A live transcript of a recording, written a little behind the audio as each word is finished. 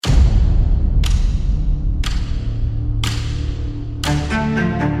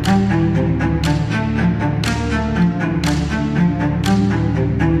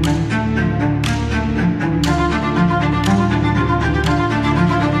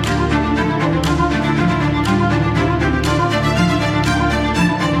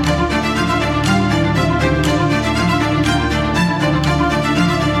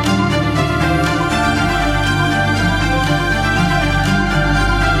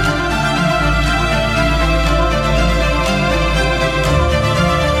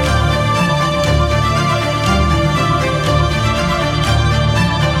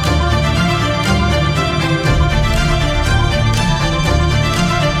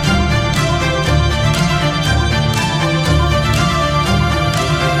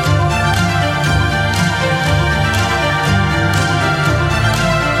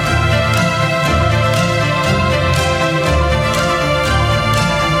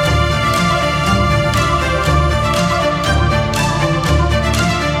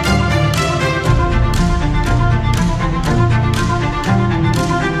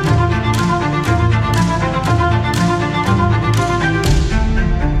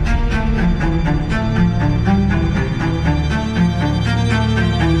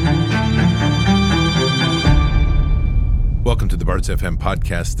Bards FM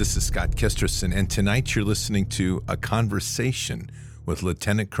podcast. This is Scott Kesterson, and tonight you're listening to a conversation with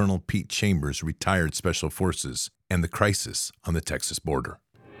Lieutenant Colonel Pete Chambers, retired Special Forces, and the crisis on the Texas border.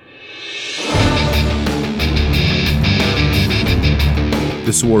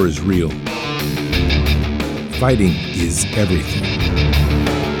 This war is real. Fighting is everything.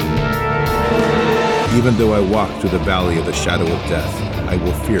 Even though I walk through the valley of the shadow of death, I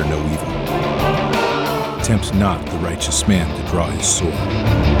will fear no evil. Tempt not the righteous man to draw his sword.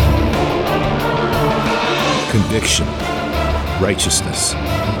 Conviction, righteousness,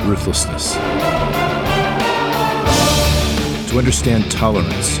 ruthlessness. To understand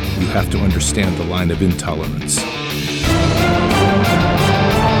tolerance, you have to understand the line of intolerance.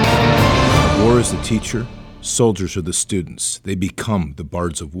 War is the teacher, soldiers are the students. They become the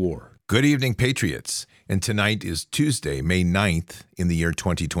bards of war. Good evening, Patriots. And tonight is Tuesday, May 9th in the year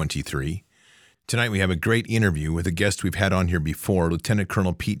 2023. Tonight we have a great interview with a guest we've had on here before, Lieutenant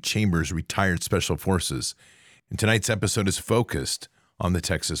Colonel Pete Chambers, retired Special Forces. And tonight's episode is focused on the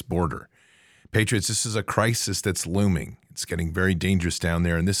Texas border. Patriots, this is a crisis that's looming. It's getting very dangerous down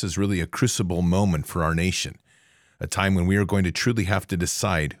there, and this is really a crucible moment for our nation, a time when we are going to truly have to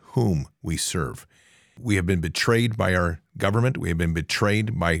decide whom we serve. We have been betrayed by our government. We have been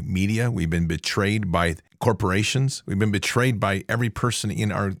betrayed by media. We've been betrayed by corporations. We've been betrayed by every person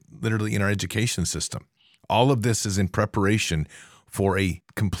literally in our education system. All of this is in preparation for a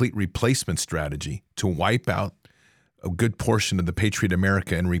complete replacement strategy to wipe out a good portion of the Patriot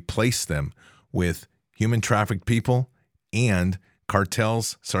America and replace them with human trafficked people and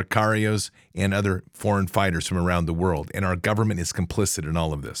cartels, sicarios, and other foreign fighters from around the world. And our government is complicit in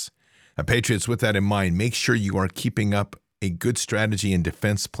all of this. Patriots, with that in mind, make sure you are keeping up a good strategy and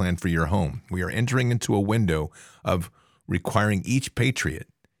defense plan for your home. We are entering into a window of requiring each patriot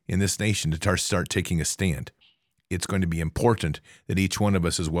in this nation to start taking a stand. It's going to be important that each one of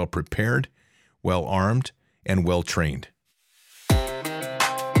us is well prepared, well armed, and well trained.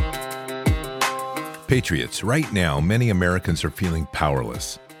 Patriots, right now, many Americans are feeling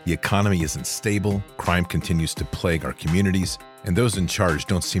powerless. The economy isn't stable, crime continues to plague our communities, and those in charge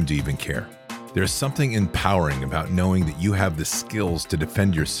don't seem to even care. There's something empowering about knowing that you have the skills to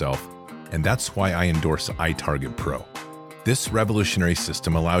defend yourself, and that's why I endorse iTarget Pro. This revolutionary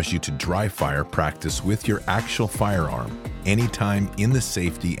system allows you to dry fire practice with your actual firearm anytime in the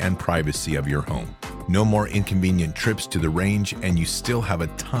safety and privacy of your home. No more inconvenient trips to the range, and you still have a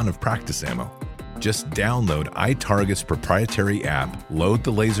ton of practice ammo. Just download iTarget's proprietary app, load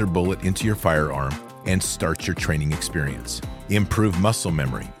the laser bullet into your firearm, and start your training experience. Improve muscle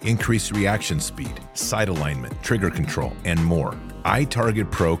memory, increase reaction speed, sight alignment, trigger control, and more. iTarget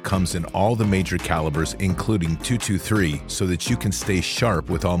Pro comes in all the major calibers, including .223, so that you can stay sharp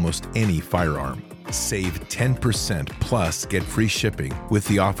with almost any firearm. Save 10% plus get free shipping with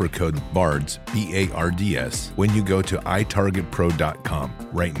the offer code BARDS, B-A-R-D-S, when you go to itargetpro.com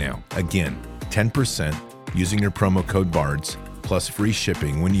right now. Again, 10% using your promo code BARDS plus free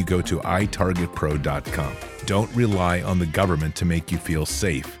shipping when you go to itargetpro.com. Don't rely on the government to make you feel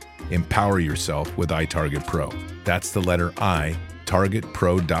safe. Empower yourself with iTarget Pro. That's the letter I,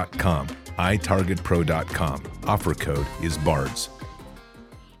 targetpro.com, itargetpro.com. Offer code is BARDS.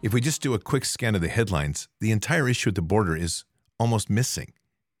 If we just do a quick scan of the headlines, the entire issue at the border is almost missing.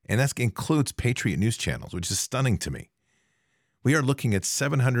 And that includes Patriot News channels, which is stunning to me. We are looking at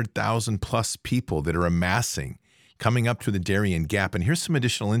 700,000 plus people that are amassing coming up through the Darien Gap. And here's some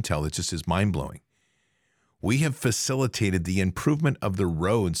additional intel that just is mind-blowing. We have facilitated the improvement of the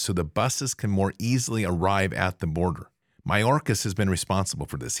roads so the buses can more easily arrive at the border. Mayorkas has been responsible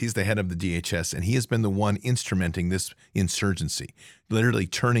for this. He's the head of the DHS, and he has been the one instrumenting this insurgency, literally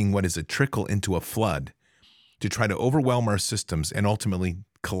turning what is a trickle into a flood to try to overwhelm our systems and ultimately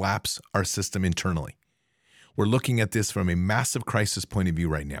collapse our system internally. We're looking at this from a massive crisis point of view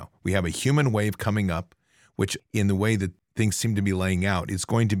right now. We have a human wave coming up, which in the way that things seem to be laying out, is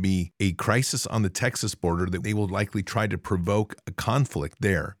going to be a crisis on the Texas border that they will likely try to provoke a conflict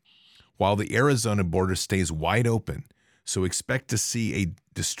there, while the Arizona border stays wide open. So expect to see a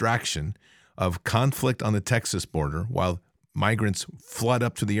distraction of conflict on the Texas border while migrants flood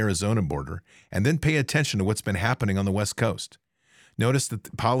up to the Arizona border, and then pay attention to what's been happening on the West Coast. Notice that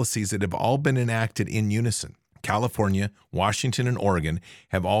the policies that have all been enacted in unison, California, Washington, and Oregon,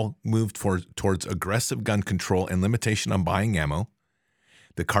 have all moved towards aggressive gun control and limitation on buying ammo.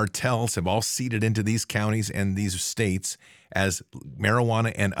 The cartels have all seeded into these counties and these states as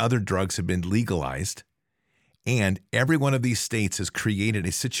marijuana and other drugs have been legalized. And every one of these states has created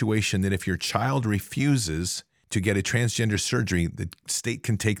a situation that if your child refuses to get a transgender surgery, the state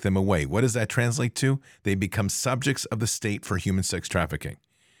can take them away. What does that translate to? They become subjects of the state for human sex trafficking.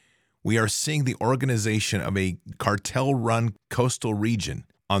 We are seeing the organization of a cartel-run coastal region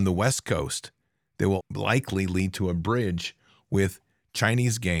on the West Coast that will likely lead to a bridge with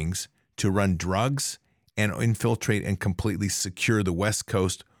Chinese gangs to run drugs and infiltrate and completely secure the West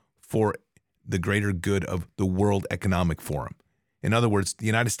Coast for the greater good of the World Economic Forum. In other words, the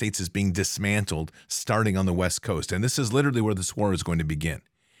United States is being dismantled starting on the West Coast. And this is literally where this war is going to begin.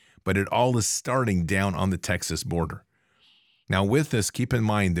 But it all is starting down on the Texas border. Now, with this, keep in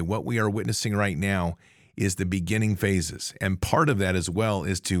mind that what we are witnessing right now is the beginning phases. And part of that as well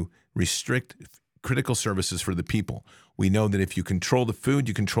is to restrict critical services for the people. We know that if you control the food,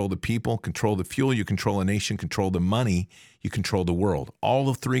 you control the people, control the fuel, you control a nation, control the money, you control the world.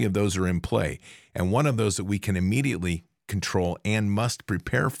 All three of those are in play. And one of those that we can immediately control and must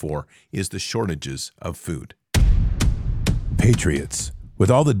prepare for is the shortages of food. Patriots. With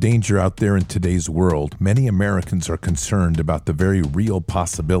all the danger out there in today's world, many Americans are concerned about the very real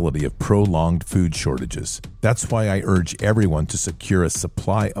possibility of prolonged food shortages. That's why I urge everyone to secure a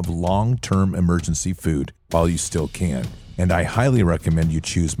supply of long-term emergency food while you still can. And I highly recommend you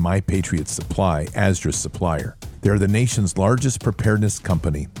choose My Patriot Supply as your supplier. They're the nation's largest preparedness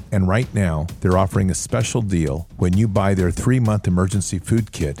company, and right now they're offering a special deal when you buy their 3-month emergency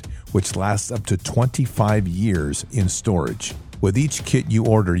food kit, which lasts up to 25 years in storage. With each kit you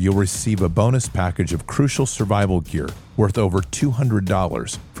order, you'll receive a bonus package of crucial survival gear worth over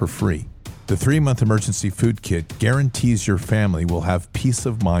 $200 for free. The 3-month emergency food kit guarantees your family will have peace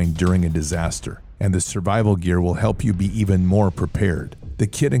of mind during a disaster, and the survival gear will help you be even more prepared. The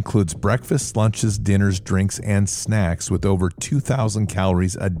kit includes breakfast, lunches, dinners, drinks, and snacks with over 2,000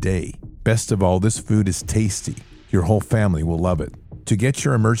 calories a day. Best of all, this food is tasty. Your whole family will love it. To get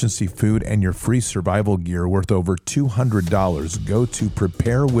your emergency food and your free survival gear worth over $200, go to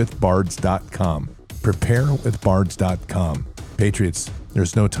preparewithbards.com. Preparewithbards.com. Patriots,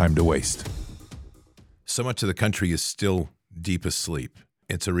 there's no time to waste. So much of the country is still deep asleep.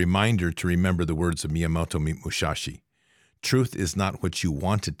 It's a reminder to remember the words of Miyamoto Musashi. Truth is not what you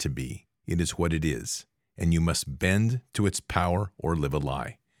want it to be, it is what it is, and you must bend to its power or live a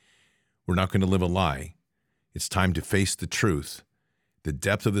lie. We're not going to live a lie. It's time to face the truth. The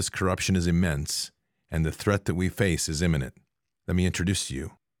depth of this corruption is immense, and the threat that we face is imminent. Let me introduce to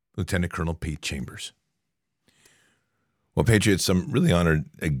you Lieutenant Colonel Pete Chambers. Well, Patriots, I'm really honored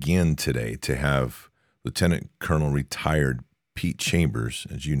again today to have Lieutenant Colonel retired Pete Chambers.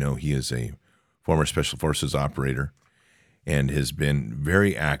 As you know, he is a former Special Forces operator and has been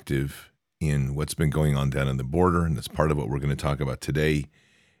very active in what's been going on down on the border, and that's part of what we're going to talk about today,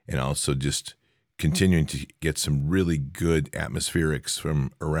 and also just continuing to get some really good atmospherics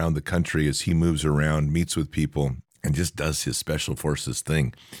from around the country as he moves around, meets with people, and just does his Special Forces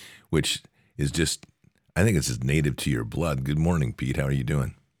thing, which is just, I think it's just native to your blood. Good morning, Pete. How are you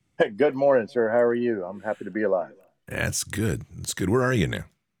doing? Hey, good morning, sir. How are you? I'm happy to be alive. That's good. That's good. Where are you now?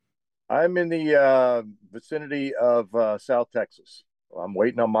 I'm in the vicinity of South Texas. I'm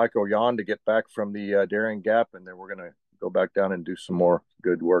waiting on Michael Yon to get back from the Darien Gap, and then we're going to go back down and do some more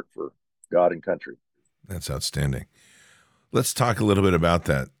good work for God and country. That's outstanding. Let's talk a little bit about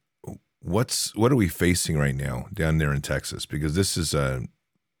that. What are we facing right now down there in Texas? Because this is the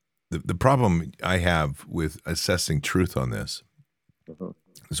problem I have with assessing truth on this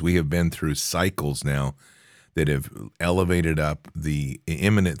is we have been through cycles now that have elevated up the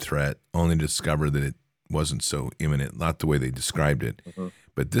imminent threat only to discover that it wasn't so imminent, not the way they described it.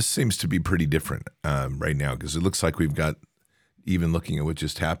 But this seems to be pretty different right now because it looks like we've got, even looking at what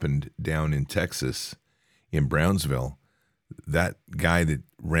just happened down in Texas, in Brownsville, that guy that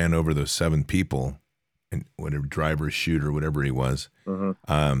ran over those 7 people, and whatever driver, shooter, whatever he was,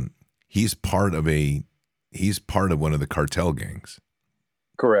 he's part of one of the cartel gangs.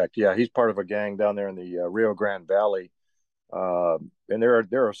 Correct. Yeah, he's part of a gang down there in the Rio Grande Valley, and there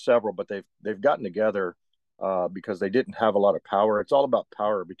are several, but they've gotten together because they didn't have a lot of power. It's all about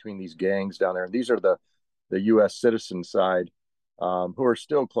power between these gangs down there, and these are the U.S. citizen side. Who are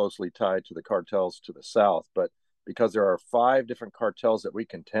still closely tied to the cartels to the south. But because there are 5 different cartels that we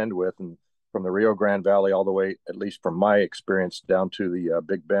contend with, and from the Rio Grande Valley all the way, at least from my experience, down to the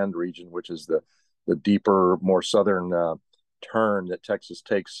Big Bend region, which is the deeper, more southern turn that Texas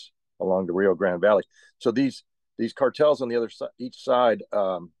takes along the Rio Grande Valley. So these cartels on the other side, each side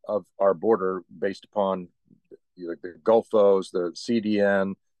of our border, based upon the Gulfos, the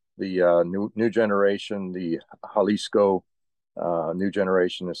CDN, the new generation, the Jalisco new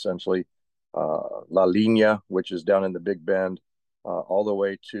generation, essentially, La Linea, which is down in the Big Bend, all the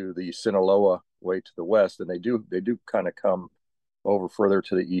way to the Sinaloa way to the west, and they do kind of come over further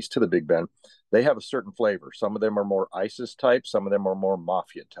to the east to the Big Bend. They have a certain flavor. Some of them are more ISIS type. Some of them are more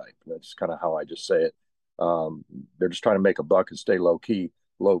mafia type. That's kind of how I just say it. Um, they're just trying to make a buck and stay low key,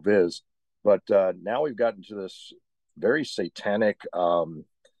 low vis. But now we've gotten to this very satanic uh,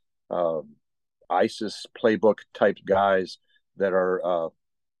 ISIS playbook type guys that are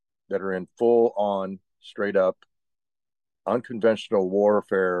in full on straight up unconventional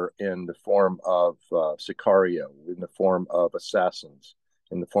warfare in the form of sicario, in the form of assassins,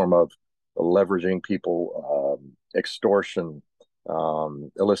 in the form of leveraging people, extortion,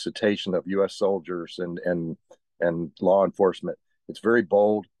 elicitation of U.S. soldiers and law enforcement. It's very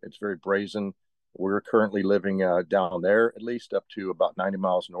bold. It's very brazen. We're currently living down there, at least up to about 90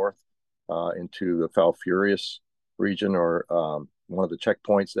 miles north into the Falfurrias region, or one of the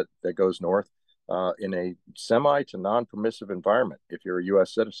checkpoints that goes north in a semi to non-permissive environment if you're a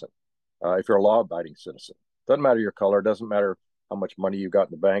U.S. citizen, if you're a law-abiding citizen. Doesn't matter your color, doesn't matter how much money you got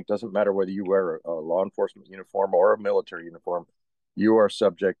in the bank, doesn't matter whether you wear a law enforcement uniform or a military uniform. You are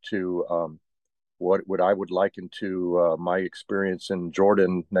subject to what I would liken to my experience in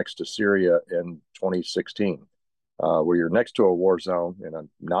Jordan next to Syria in 2016, where you're next to a war zone in a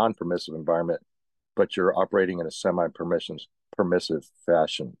non-permissive environment, but you're operating in a semi-permissive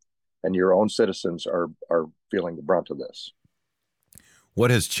fashion, and your own citizens are feeling the brunt of this.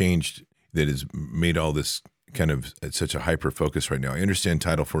 What has changed that has made all this kind of such a hyper focus right now? I understand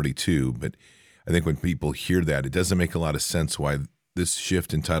Title 42, but I think when people hear that, it doesn't make a lot of sense why this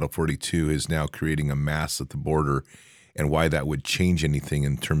shift in Title 42 is now creating a mass at the border, and why that would change anything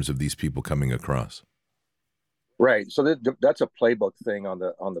in terms of these people coming across. Right. So that's a playbook thing on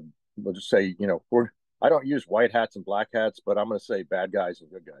the we'll just say, I don't use white hats and black hats, but I'm going to say bad guys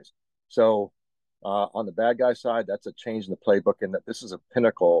and good guys. So on the bad guy side, that's a change in the playbook, in that this is a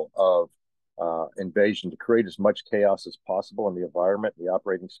pinnacle of invasion to create as much chaos as possible in the environment, the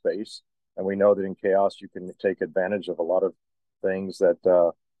operating space. And we know that in chaos, you can take advantage of a lot of things that,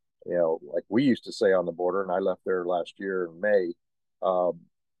 like we used to say on the border, and I left there last year in May,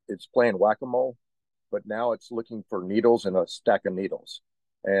 it's playing whack-a-mole, but now it's looking for needles in a stack of needles.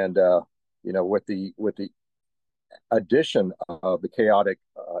 And, with the addition of the chaotic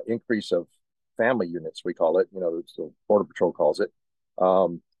increase of family units, we call it, so Border Patrol calls it.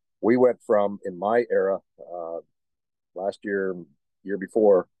 We went from, in my era, last year, year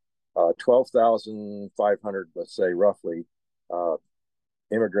before, 12,500, let's say roughly,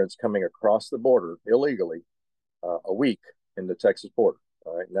 immigrants coming across the border illegally a week in the Texas border.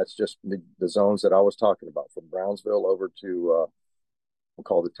 All right. And that's just the zones that I was talking about, from Brownsville over to, we'll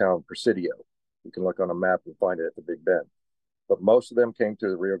call the town Presidio. You can look on a map and find it at the Big Bend. But most of them came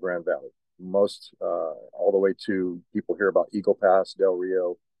through the Rio Grande Valley. Most, all the way to, people hear about Eagle Pass, Del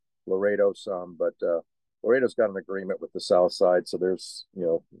Rio, Laredo some, but Laredo's got an agreement with the South Side. So there's,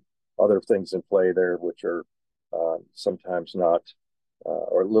 other things in play there, which are sometimes not,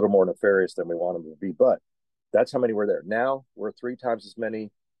 or a little more nefarious than we want them to be. But that's how many were there. Now we're 3 times as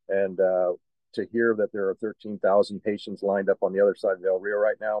many. And to hear that there are 13,000 Haitians lined up on the other side of Del Rio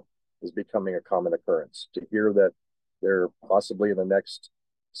right now is becoming a common occurrence. To hear that there possibly in the next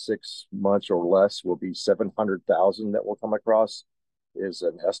 6 months or less will be 700,000 that will come across is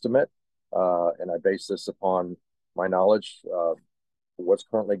an estimate. And I base this upon my knowledge of what's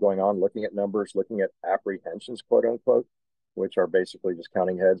currently going on, looking at numbers, looking at apprehensions, quote unquote, which are basically just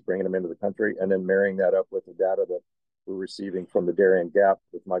counting heads, bringing them into the country, and then marrying that up with the data that we're receiving from the Darien Gap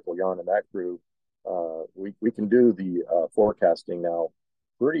with Michael Yon and that crew. We can do the forecasting now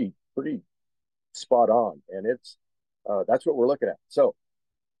pretty spot on, and it's that's what we're looking at. So,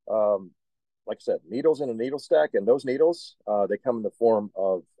 like I said, needles in a needle stack, and those needles they come in the form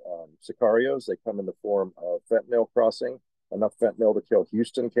of sicarios. They come in the form of fentanyl crossing. Enough fentanyl to kill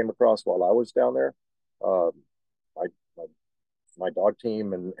Houston came across while I was down there. My, my my dog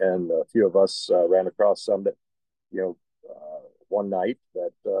team and a few of us ran across some that, one night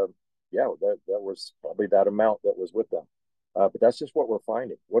that that was probably that amount that was with them. But that's just what we're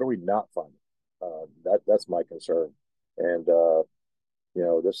finding. What are we not finding? That's my concern. And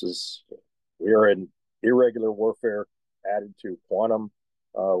we are in irregular warfare added to quantum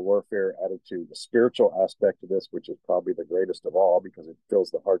warfare, added to the spiritual aspect of this, which is probably the greatest of all because it fills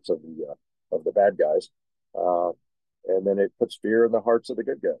the hearts of the bad guys. And then it puts fear in the hearts of the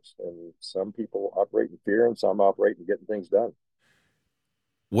good guys. And some people operate in fear and some operate in getting things done.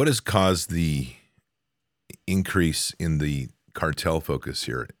 What has caused the increase in the cartel focus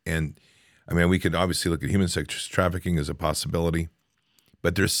here? And I mean, we could obviously look at human sex trafficking as a possibility,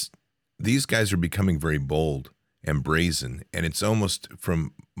 but these guys are becoming very bold. and brazen. And it's almost,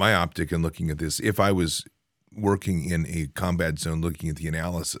 from my optic and looking at this, if I was working in a combat zone looking at the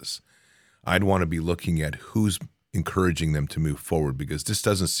analysis, I'd want to be looking at who's encouraging them to move forward, because this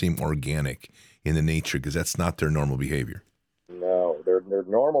doesn't seem organic in the nature, because that's not their normal behavior. No, their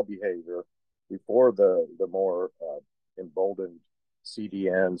normal behavior before the more emboldened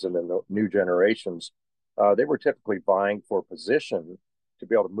CDNs and then the new generations, they were typically vying for position to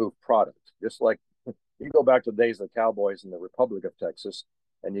be able to move product. Just like you go back to the days of the cowboys in the Republic of Texas,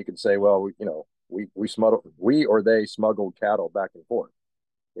 and you can say, well, we or they smuggled cattle back and forth,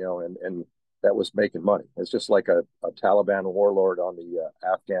 and that was making money. It's just like a Taliban warlord on the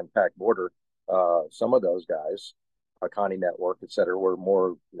Afghan-Pak border. Some of those guys, Haqqani Network, et cetera, were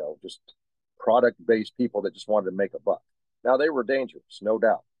more, just product-based people that just wanted to make a buck. Now, they were dangerous, no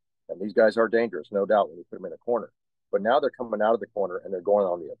doubt. And these guys are dangerous, no doubt, when you put them in a corner. But now they're coming out of the corner and they're going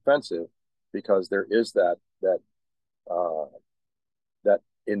on the offensive, because there is uh, that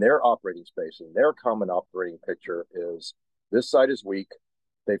in their operating space, in their common operating picture, is this side is weak.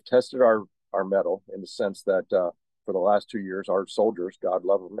 They've tested our metal in the sense that for the last 2 years, our soldiers, God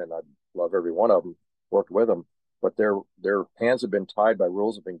love them, and I love every one of them, worked with them, but their hands have been tied by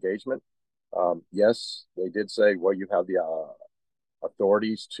rules of engagement. Yes, they did say, well, you have the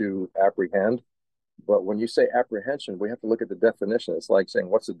authorities to apprehend, but when you say apprehension, we have to look at the definition. It's like saying,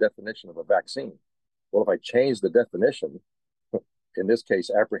 what's the definition of a vaccine? Well, if I change the definition, in this case,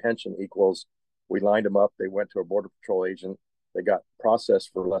 apprehension equals we lined them up. They went to a Border Patrol agent. They got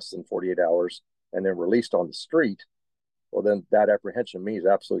processed for less than 48 hours and then released on the street. Well, then that apprehension means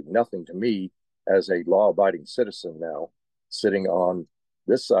absolutely nothing to me as a law-abiding citizen now, sitting on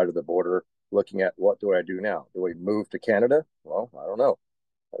this side of the border, looking at what do I do now? Do we move to Canada? Well, I don't know.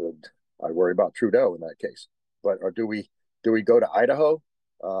 I worry about Trudeau in that case. But or do we go to Idaho?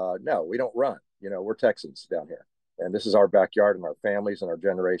 No, we don't run. We're Texans down here, and this is our backyard, and our families and our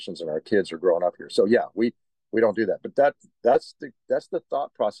generations and our kids are growing up here. So yeah, we don't do that. But that's the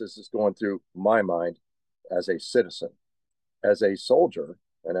thought process that's going through my mind as a citizen, as a soldier,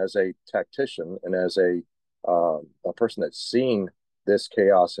 and as a tactician, and as a person that's seeing this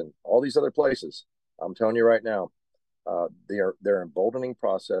chaos in all these other places. I'm telling you right now, their emboldening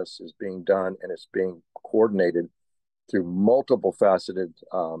process is being done, and it's being coordinated through multiple faceted.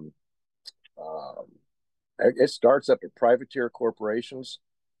 It starts up at privateer corporations,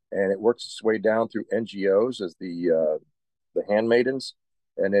 and it works its way down through NGOs as the handmaidens,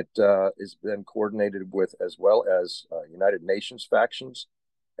 and it is then coordinated with, as well as United Nations factions,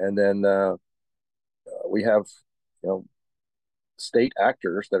 and then we have state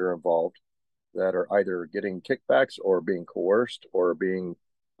actors that are involved that are either getting kickbacks or being coerced or being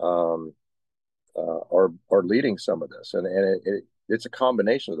or leading some of this, and it's a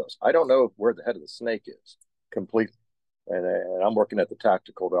combination of those. I don't know where the head of the snake is completely, and I'm working at the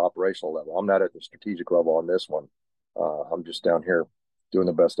tactical to operational level. I'm not at the strategic level on this one. I'm just down here doing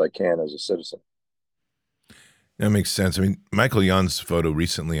the best I can as a citizen. That makes sense. I mean, Michael Young's photo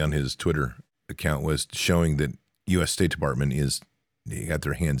recently on his Twitter account was showing that U.S. State Department they got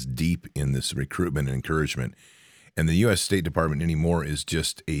their hands deep in this recruitment and encouragement. And the U.S. State Department anymore is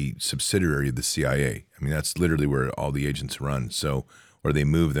just a subsidiary of the CIA. I mean, that's literally where all the agents run. So, or they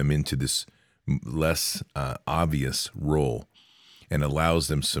move them into this less obvious role and allows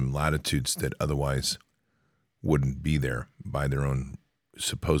them some latitudes that otherwise wouldn't be there by their own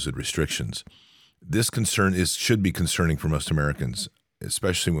supposed restrictions. This should be concerning for most Americans,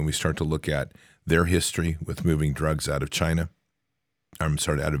 especially when we start to look at their history with moving drugs out of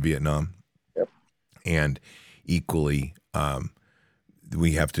out of Vietnam. Yep. And equally,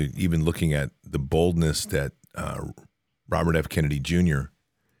 we have to, even looking at the boldness that Robert F. Kennedy Jr.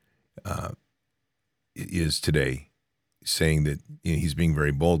 Is today, saying that he's being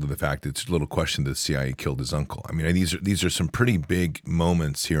very bold with the fact that it's a little question that the CIA killed his uncle. I mean, these are some pretty big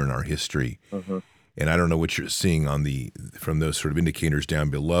moments here in our history. Mm-hmm. And I don't know what you're seeing from those sort of indicators down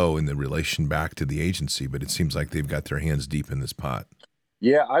below in the relation back to the agency, but it seems like they've got their hands deep in this pot.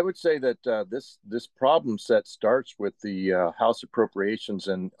 Yeah, I would say that this problem set starts with the House Appropriations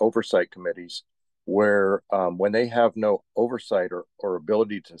and Oversight Committees, where when they have no oversight or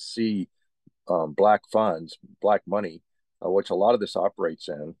ability to see black funds, black money, which a lot of this operates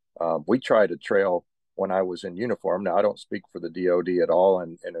in, we try to trail when I was in uniform. Now, I don't speak for the DOD at all,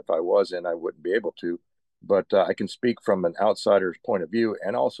 and if I was in, I wouldn't be able to. But I can speak from an outsider's point of view,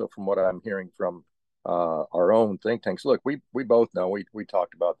 and also from what I'm hearing from our own think tanks. Look, we both know, we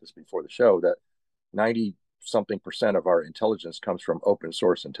talked about this before the show, that 90-something% of our intelligence comes from open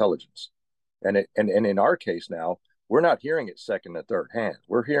source intelligence. And in our case now, we're not hearing it second and third hand.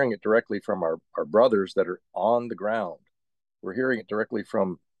 We're hearing it directly from our brothers that are on the ground. We're hearing it directly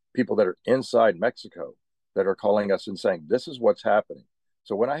from people that are inside Mexico that are calling us and saying, this is what's happening.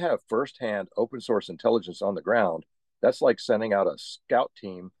 So when I have firsthand open source intelligence on the ground, that's like sending out a scout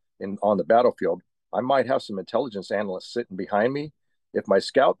team on the battlefield. I might have some intelligence analysts sitting behind me. If my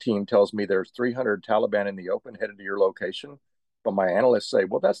scout team tells me there's 300 Taliban in the open headed to your location, but my analysts say,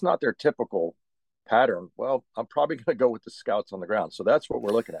 well, that's not their typical pattern. Well, I'm probably going to go with the scouts on the ground. So that's what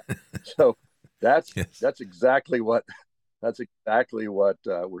we're looking at. So that's Yes. that's exactly what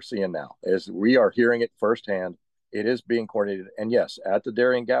we're seeing now. Is we are hearing it firsthand. It is being coordinated, and yes, at the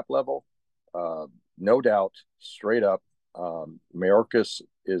Darien Gap level, no doubt, straight up, Mayorkas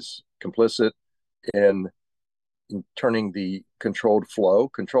is complicit in turning the controlled flow.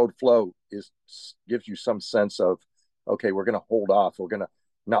 Controlled flow gives you some sense of, okay, we're going to hold off. We're going to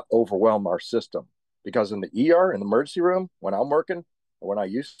not overwhelm our system, because in the ER, in the emergency room, when I'm working, or when I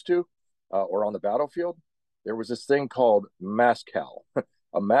used to, or on the battlefield, there was this thing called mass cal.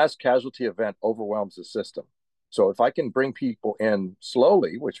 A mass casualty event overwhelms the system. So if I can bring people in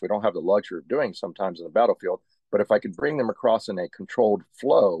slowly, which we don't have the luxury of doing sometimes in the battlefield, but if I can bring them across in a controlled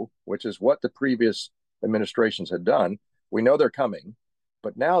flow, which is what the previous administrations had done, we know they're coming.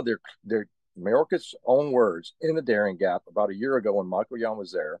 But now they're Mayorkas' own words in the Darien Gap about a year ago when Michael Yon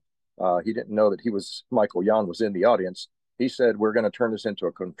was there. He didn't know that Michael Yon was in the audience. He said, we're going to turn this into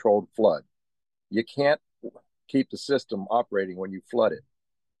a controlled flood. You can't keep the system operating when you flood it.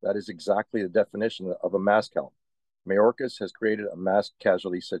 That is exactly the definition of a mass cal. Mayorkas has created a mass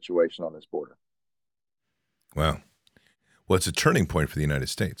casualty situation on this border. Wow. Well, it's a turning point for the United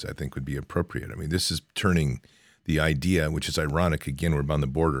States, I think would be appropriate. I mean, this is turning the idea, which is ironic, again, we're on the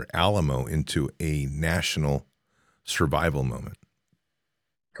border, Alamo, into a national survival moment.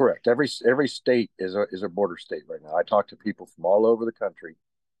 Correct. Every state is a border state right now. I talk to people from all over the country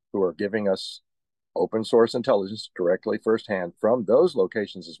who are giving us open source intelligence directly firsthand from those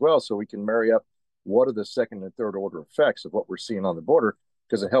locations as well, so we can marry up what are the second and third order effects of what we're seeing on the border,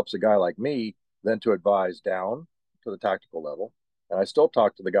 because it helps a guy like me then to advise down to the tactical level. And I still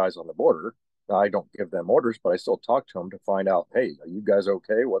talk to the guys on the border. Now, I don't give them orders, but I still talk to them to find out, hey, are you guys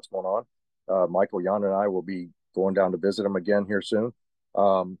okay? What's going on? Michael Yon and I will be going down to visit them again here soon,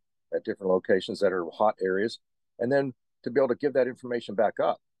 at different locations that are hot areas. And then to be able to give that information back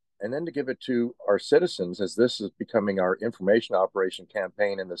up, and then to give it to our citizens, as this is becoming our information operation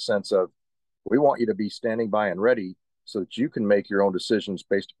campaign, in the sense of, we want you to be standing by and ready so that you can make your own decisions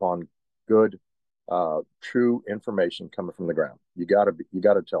based upon good, true information coming from the ground. You got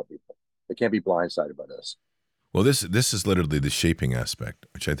to tell people. They can't be blindsided by this. Well, this is literally the shaping aspect,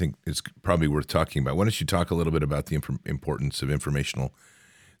 which I think is probably worth talking about. Why don't you talk a little bit about the importance of the informational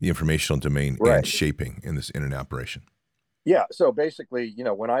domain, right, and shaping in an operation? Yeah. So basically,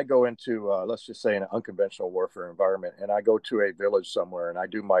 when I go into, let's just say, an unconventional warfare environment, and I go to a village somewhere, and I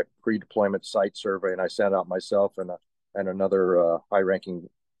do my pre-deployment site survey, and I send out myself and another high-ranking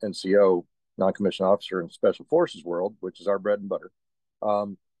NCO, non-commissioned officer in Special Forces world, which is our bread and butter.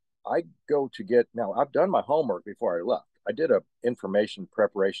 I go to now, I've done my homework before I left. I did a information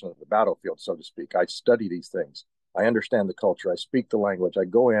preparation of the battlefield, so to speak. I study these things. I understand the culture. I speak the language. I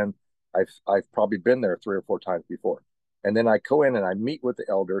go in. I've probably been there 3 or 4 times before. And then I go in and I meet with the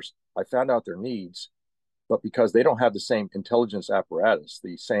elders. I found out their needs, but because they don't have the same intelligence apparatus,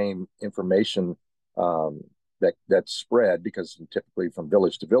 the same information that's spread, because typically from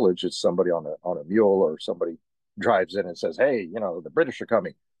village to village, it's somebody on a mule, or somebody drives in and says, hey, the British are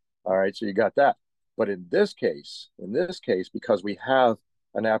coming. All right, so you got that. But in this case, because we have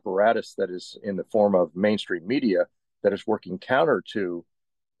an apparatus that is in the form of mainstream media that is working counter to,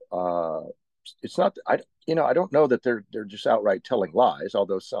 it's not, I don't know that they're just outright telling lies,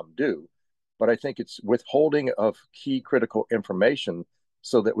 although some do, but I think it's withholding of key critical information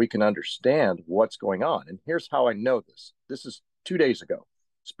so that we can understand what's going on. And here's how I know this. This is 2 days ago,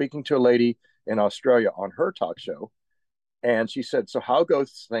 speaking to a lady in Australia on her talk show. And she said, so how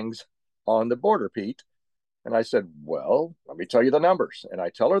goes things on the border, Pete? And I said, well, let me tell you the numbers. And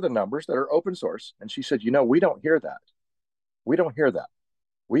I tell her the numbers that are open source. And she said, we don't hear that. We don't hear that.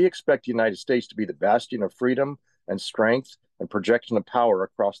 We expect the United States to be the bastion of freedom and strength and projection of power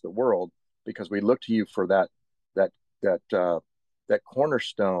across the world, because we look to you for that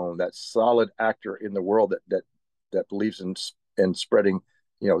cornerstone, that solid actor in the world that believes in spreading,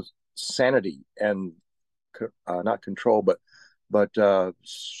 sanity and not control, but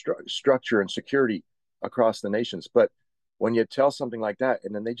structure and security across the nations. But when you tell something like that,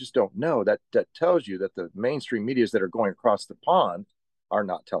 and then they just don't know, that tells you that the mainstream medias that are going across the pond are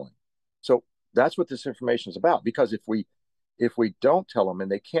not telling. So That's what this information is about. Because if we don't tell them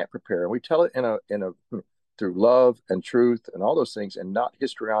and they can't prepare, and we tell it in a through love and truth and all those things, and not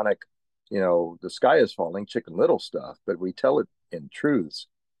histrionic, the sky is falling, Chicken Little stuff, but we tell it in truths,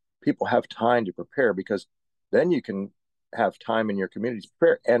 people have time to prepare, because then you can have time in your community to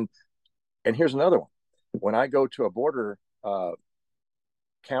prepare. And here's another one. When I go to a border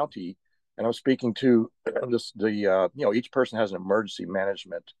county and I'm speaking to each person has an emergency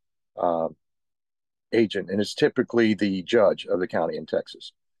management uh, agent, and it's typically the judge of the county in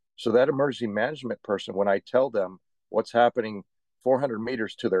Texas. So that emergency management person, when I tell them what's happening 400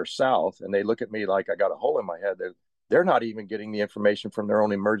 meters to their south, and they look at me like I got a hole in my head, they're not even getting the information from their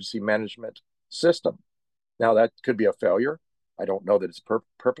own emergency management system. Now, that could be a failure. I don't know that it's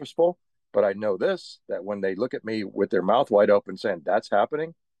purposeful, but I know this, that when they look at me with their mouth wide open saying that's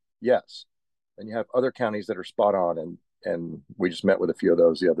happening, yes. And you have other counties that are spot on, and we just met with a few of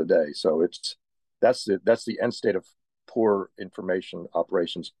those the other day. So that's the end state of poor information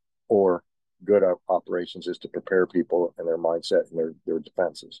operations or good operations, is to prepare people and their mindset and their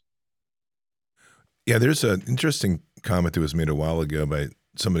defenses. Yeah, there's an interesting comment that was made a while ago by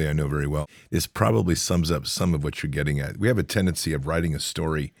somebody I know very well. This probably sums up some of what you're getting at. We have a tendency of writing a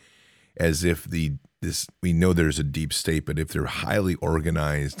story as if we know there's a deep state, but if they're highly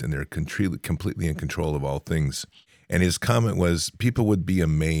organized and they're completely in control of all things. And his comment was, people would be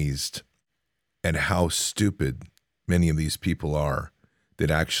amazed at how stupid many of these people are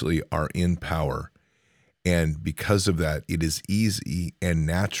that actually are in power. And because of that, it is easy and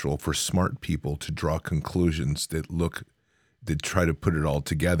natural for smart people to draw conclusions that try to put it all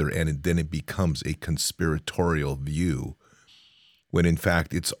together, and then it becomes a conspiratorial view, when in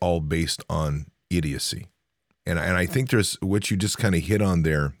fact it's all based on idiocy. And I think there's what you just kind of hit on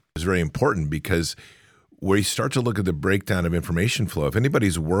there is very important, because where you start to look at the breakdown of information flow, if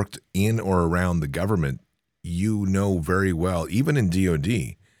anybody's worked in or around the government, you know very well, even in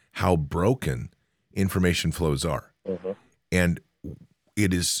DOD, how broken information flows are. Mm-hmm. And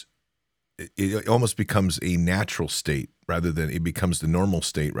it almost becomes a natural state it becomes the normal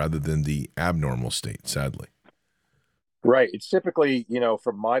state rather than the abnormal state, sadly. Right. It's typically,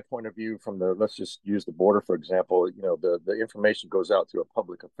 from my point of view, let's just use the border, for example, the information goes out to a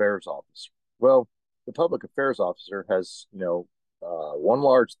public affairs office. Well, the public affairs officer has, one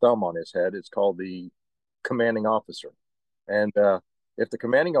large thumb on his head. It's called the commanding officer. And if the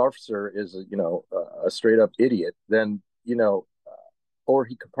commanding officer is, a straight up idiot, then, or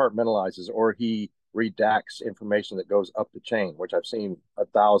he compartmentalizes, or he redacts information that goes up the chain, which I've seen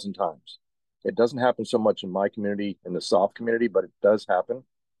 1,000 times. It doesn't happen so much in my community, in the soft community, but it does happen.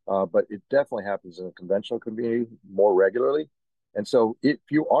 But it definitely happens in the conventional community more regularly. And so if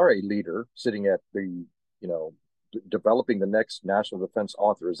you are a leader sitting at developing the next National Defense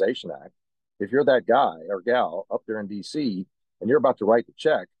Authorization Act, if you're that guy or gal up there in DC and you're about to write the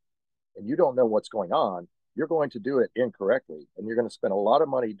check and you don't know what's going on, you're going to do it incorrectly, and you're going to spend a lot of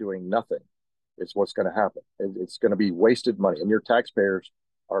money doing nothing. It's what's going to happen. It's going to be wasted money, and your taxpayers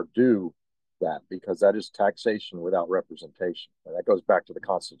are due that, because that is taxation without representation. And that goes back to the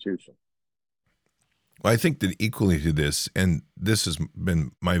Constitution. Well, I think that equally to this, and this has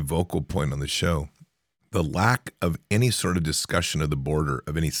been my vocal point on the show, the lack of any sort of discussion of the border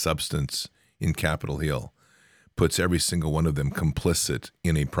of any substance in Capitol Hill puts every single one of them complicit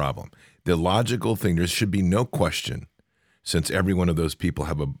in a problem. The logical thing, there should be no question, since every one of those people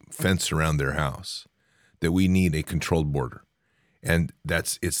have a fence around their house, that we need a controlled border. And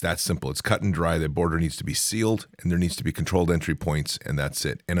it's that simple. It's cut and dry. The border needs to be sealed, and there needs to be controlled entry points, and that's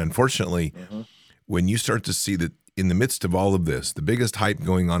it. And unfortunately, when you start to see that in the midst of all of this, the biggest hype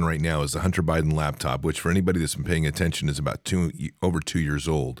going on right now is the Hunter Biden laptop, which for anybody that's been paying attention is about over 2 years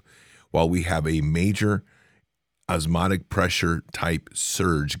old, while we have a major osmotic pressure type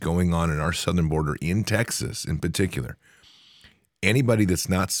surge going on in our southern border in Texas in particular. Anybody that's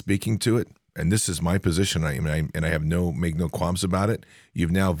not speaking to it, and this is my position, I have make no qualms about it,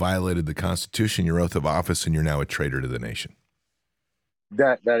 you've now violated the Constitution, your oath of office, and you're now a traitor to the nation.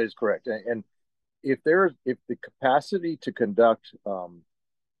 That is correct. And if the capacity to conduct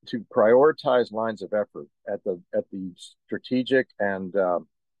to prioritize lines of effort at the strategic and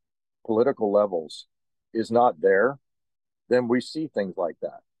political levels is not there, then we see things like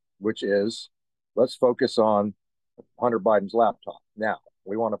that, which is, let's focus on Hunter Biden's laptop. Now,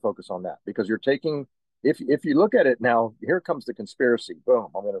 we want to focus on that, because you're taking, if you look at it now, here comes the conspiracy. Boom,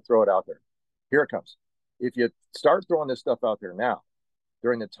 I'm going to throw it out there. Here it comes. If you start throwing this stuff out there now,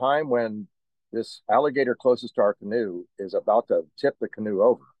 during the time when this alligator closest to our canoe is about to tip the canoe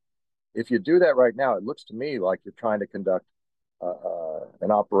over, if you do that right now, it looks to me like you're trying to conduct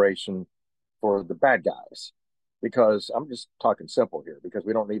an operation for the bad guys, because I'm just talking simple here, because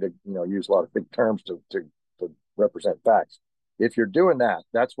we don't need to, use a lot of big terms to represent facts. If you're doing that,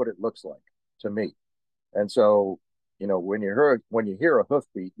 that's what it looks like to me. And so, when you hear a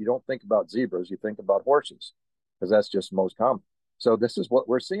hoofbeat, you don't think about zebras, you think about horses, because that's just most common. So this is what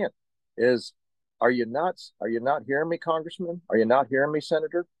we're seeing is, are you nuts? Are you not hearing me, Congressman? Are you not hearing me,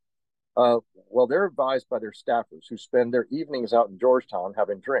 Senator? Well, they're advised by their staffers who spend their evenings out in Georgetown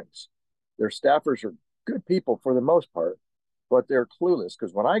having drinks. Their staffers are good people for the most part, but they're clueless,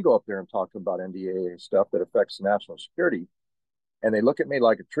 because when I go up there and talk to them about NDAA stuff that affects national security, and they look at me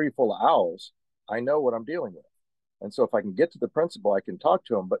like a tree full of owls, I know what I'm dealing with. And so if I can get to the principal, I can talk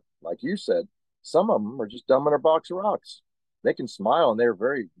to them. But like you said, some of them are just dumb in a box of rocks. They can smile and they're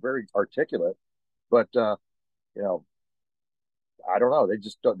very, very articulate, but you know, I don't know. They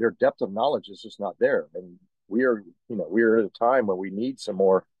just don't, their depth of knowledge is just not there. And we are at a time when we need some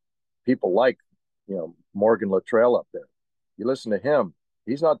more people like, Morgan Luttrell up there. You listen to him;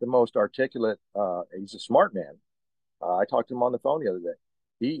 he's not the most articulate. He's a smart man. I talked to him on the phone the other day.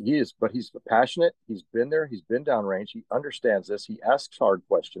 He is, but he's passionate. He's been there. He's been downrange. He understands this. He asks hard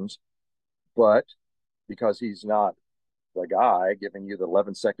questions, but because he's not the guy giving you the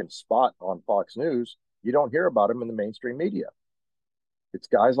 11-second spot on Fox News, you don't hear about him in the mainstream media. It's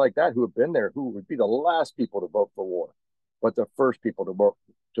guys like that who have been there, who would be the last people to vote for war, but the first people to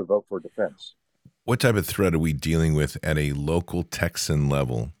vote for defense. What type of threat are we dealing with at a local Texan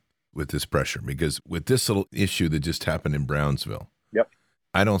level with this pressure? Because with this little issue that just happened in Brownsville, yep,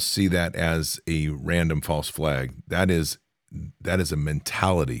 I don't see that as a random false flag. That is a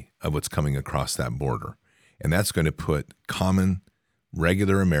mentality of what's coming across that border. And that's going to put common,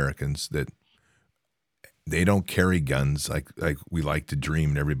 regular Americans that they don't carry guns like we like to dream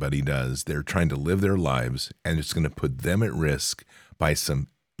and everybody does. They're trying to live their lives, and it's going to put them at risk by some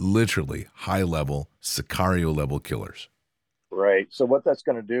literally high-level, Sicario-level killers. Right. So what that's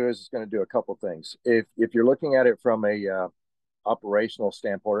going to do is it's going to do a couple things. If you're looking at it from a operational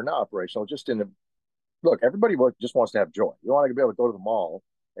standpoint, or not operational, just in the look, everybody just wants to have joy. You want to be able to go to the mall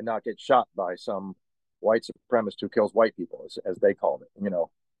and not get shot by some white supremacist who kills white people, as they called it.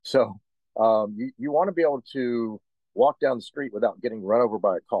 So you want to be able to walk down the street without getting run over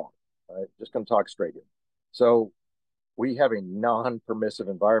by a car. Right? Just going to talk straight here. So we have a non-permissive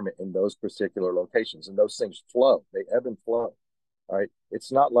environment in those particular locations, and those things flow. They ebb and flow. Right?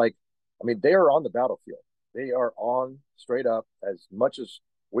 It's not like, they are on the battlefield. They are on straight up as much as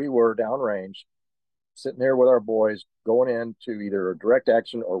we were downrange, sitting there with our boys, going into either a direct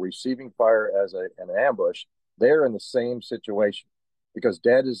action or receiving fire as an ambush. They're in the same situation, because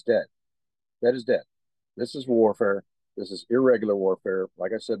dead is dead. Dead is dead. This is warfare. This is irregular warfare.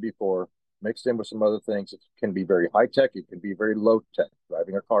 Like I said before, mixed in with some other things. It can be very high tech. It can be very low tech.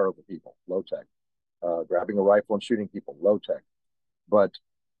 Driving a car over people, low tech. Grabbing a rifle and shooting people, low tech. But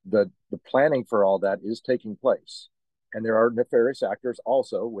the planning for all that is taking place, and there are nefarious actors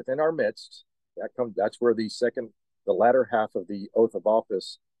also within our midst. That's where the latter half of the oath of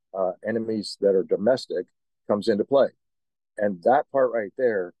office, enemies that are domestic, comes into play, and that part right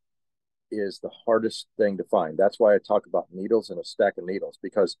there is the hardest thing to find. That's why I talk about needles in a stack of needles,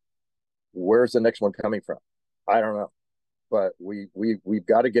 because where's the next one coming from? I don't know, but we've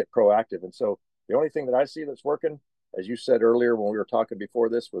got to get proactive. And so the only thing that I see that's working, as you said earlier when we were talking before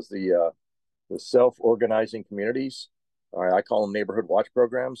this, was the self-organizing communities. I call them neighborhood watch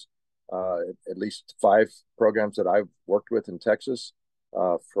programs. At least 5 programs that I've worked with in Texas,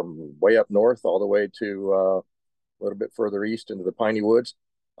 from way up north all the way to a little bit further east into the piney woods.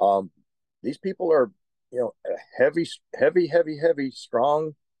 These people are, a heavy,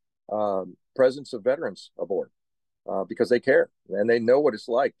 strong presence of veterans aboard, because they care and they know what it's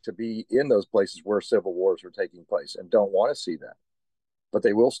like to be in those places where civil wars are taking place, and don't want to see that. But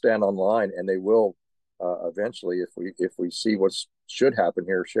they will stand on the line, and they will eventually, if we see what should happen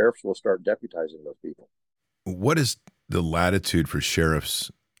here, sheriffs will start deputizing those people. What is the latitude for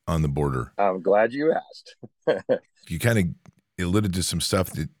sheriffs on the border? I'm glad you asked. You kind of alluded to some stuff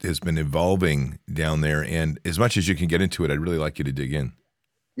that has been evolving down there, and as much as you can get into it, I'd really like you to dig in.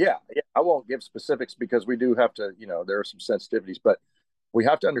 Yeah, I won't give specifics, because we do have to, there are some sensitivities, but we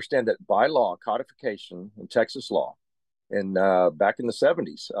have to understand that by law, codification in Texas law, in back in the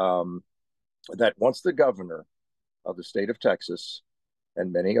 70s, that once the governor of the state of Texas,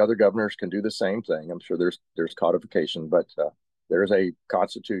 and many other governors can do the same thing. I'm sure there's codification, but there's a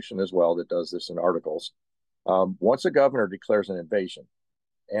constitution as well that does this in articles. Once a governor declares an invasion,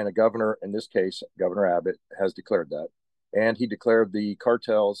 and a governor, in this case, Governor Abbott, has declared that, and he declared the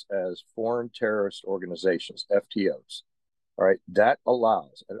cartels as foreign terrorist organizations, FTOs. All right, that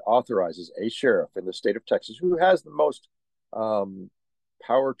allows and authorizes a sheriff in the state of Texas who has the most um,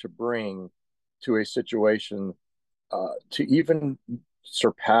 power to bring to a situation to even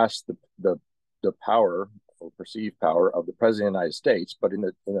surpass the power or perceived power of the president of the United States, but in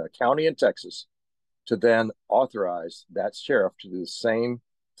a county in Texas, to then authorize that sheriff to do the same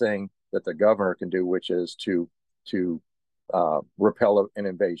thing that the governor can do, which is to repel an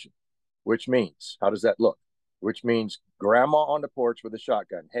invasion. Which means, how does that look? Which means grandma on the porch with a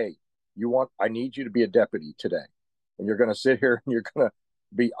shotgun. Hey, I need you to be a deputy today. And you're going to sit here and you're going to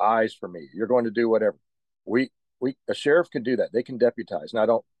be eyes for me. You're going to do whatever. A sheriff can do that. They can deputize. And I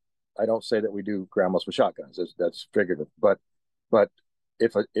don't say that we do grandmas with shotguns. That's figurative. But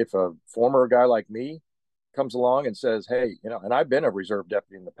if a former guy like me comes along and says, hey, and I've been a reserve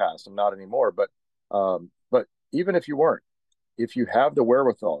deputy in the past, I'm not anymore, but even if you weren't, if you have the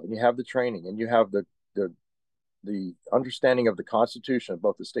wherewithal and you have the training and you have the understanding of the Constitution of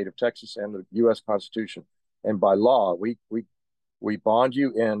both the state of Texas and the U.S. Constitution, and by law, we bond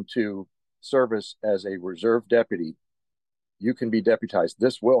you into service as a reserve deputy, you can be deputized.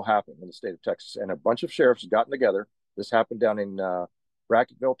 This will happen in the state of Texas. And a bunch of sheriffs have gotten together. This happened down in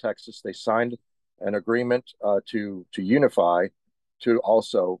Brackettville, Texas. They signed an agreement to unify, to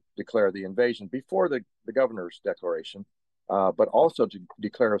also declare the invasion before the governor's declaration, but also to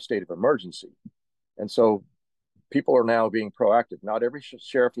declare a state of emergency. And so people are now being proactive. Not every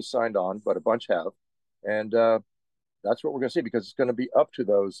sheriff is signed on, but a bunch have. And that's what we're going to see, because it's going to be up to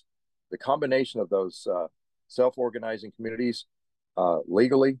the combination of those self-organizing communities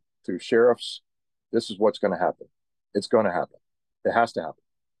legally through sheriffs. This is what's going to happen. It's going to happen. It has to happen.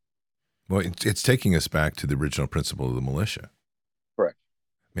 Well, it's taking us back to the original principle of the militia. Correct.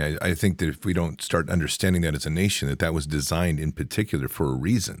 I mean, I think that if we don't start understanding that as a nation, that was designed in particular for a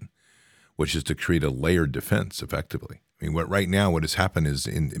reason, which is to create a layered defense effectively. I mean, right now what has happened is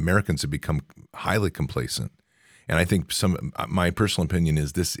Americans have become highly complacent. And I think my personal opinion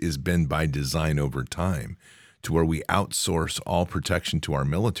is this has been by design over time, to where we outsource all protection to our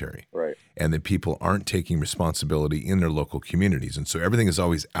military. Right. And that people aren't taking responsibility in their local communities. And so everything is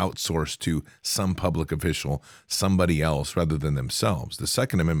always outsourced to some public official, somebody else, rather than themselves. The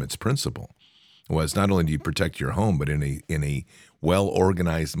Second Amendment's principle was not only do you protect your home, but in a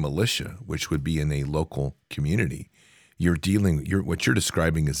well-organized militia, which would be in a local community, what you're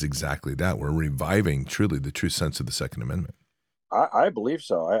describing is exactly that. We're reviving truly the true sense of the Second Amendment. I believe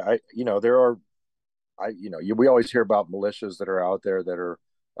so. We always hear about militias that are out there that are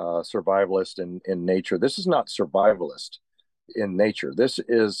survivalist in nature. This is not survivalist in nature. This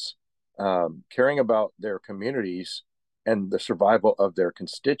is caring about their communities and the survival of their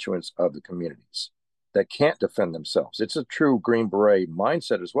constituents of the communities that can't defend themselves. It's a true Green Beret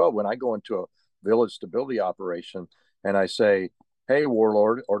mindset as well. When I go into a village stability operation and I say, hey,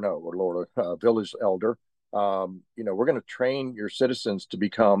 village elder, we're going to train your citizens to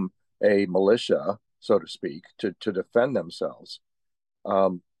become a militia, so to speak, to defend themselves.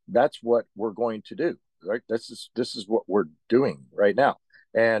 That's what we're going to do, right? This is what we're doing right now.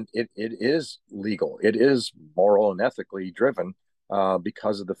 And it is legal. It is moral and ethically driven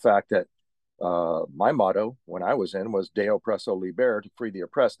because of the fact that my motto when I was in was De oppresso liber, to free the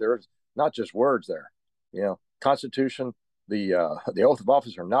oppressed. There's not just words there. Constitution, the oath of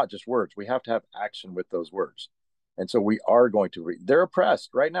office are not just words. We have to have action with those words. And so we are going to they're oppressed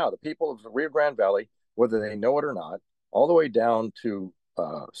right now. The people of the Rio Grande Valley, whether they know it or not, all the way down to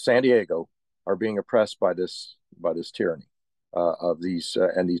San Diego, are being oppressed by this tyranny of these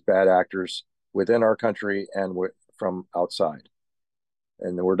bad actors within our country and from outside.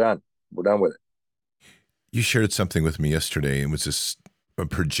 And then we're done. We're done with it. You shared something with me yesterday, and it was just a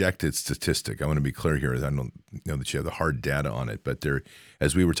projected statistic. I want to be clear here. I don't know that you have the hard data on it, but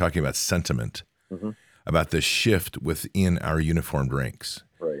as we were talking about sentiment, mm-hmm. about the shift within our uniformed ranks,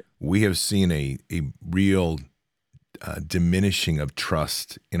 right. We have seen a real diminishing of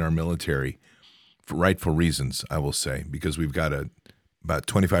trust in our military for rightful reasons, I will say, because we've got about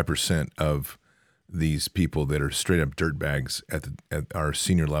 25% of these people that are straight up dirtbags at our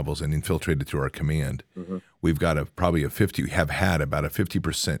senior levels and infiltrated through our command. Mm-hmm. We've got have had about a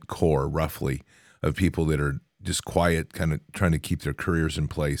 50% core roughly of people that are just quiet, kind of trying to keep their careers in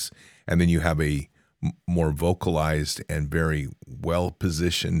place. And then you have a more vocalized and very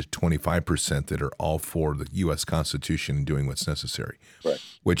well-positioned 25% that are all for the U.S. Constitution and doing what's necessary. Right.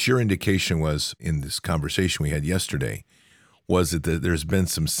 What your indication was in this conversation we had yesterday was that there's been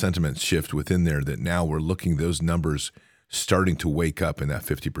some sentiment shift within there, that now we're looking those numbers starting to wake up in that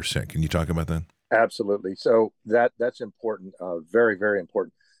 50%. Can you talk about that? Absolutely. So that's important, very, very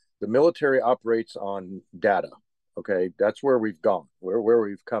important. The military operates on data, Okay, that's where we've gone, where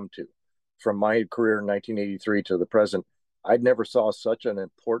we've come to. From my career in 1983 to the present, I never saw such an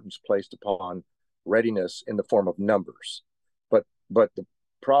importance placed upon readiness in the form of numbers. But the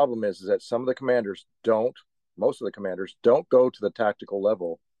problem is that some of the commanders don't, most of the commanders don't go to the tactical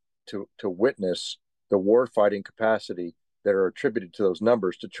level to witness the war fighting capacity that are attributed to those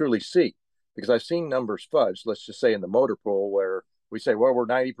numbers to truly see. Because I've seen numbers fudged, let's just say in the motor pool, where we say, well, we're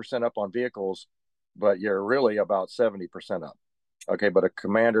 90% up on vehicles, but you're really about 70% up. Okay, but a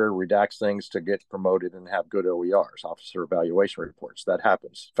commander redacts things to get promoted and have good OERs, officer evaluation reports. That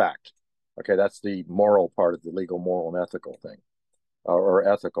happens, fact. Okay, that's the moral part of the legal, moral, and ethical thing, or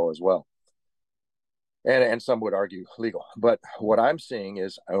ethical as well. And some would argue legal. But what I'm seeing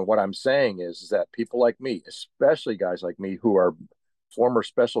is, what I'm saying is that people like me, especially guys like me who are former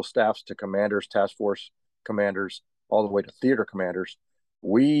special staffs to commanders, task force commanders, all the way to theater commanders,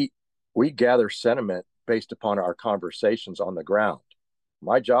 we gather sentiment based upon our conversations on the ground.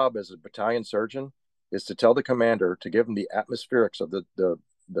 My job as a battalion surgeon is to tell the commander to give him the atmospherics of the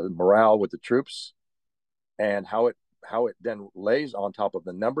morale with the troops and how it then lays on top of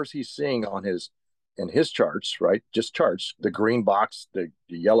the numbers he's seeing on his charts, right? Just charts, the green box, the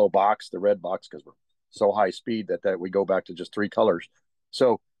yellow box, the red box, because we're so high speed that we go back to just 3 colors.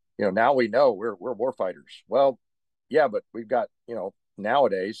 So, now we know we're war fighters. Well, yeah, but we've got,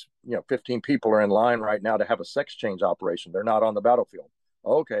 nowadays, 15 people are in line right now to have a sex change operation. They're not on the battlefield.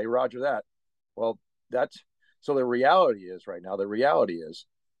 Okay, roger that. Well, so the reality is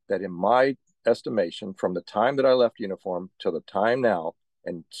that in my estimation, from the time that I left uniform to the time now,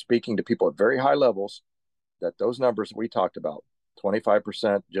 and speaking to people at very high levels, that those numbers we talked about,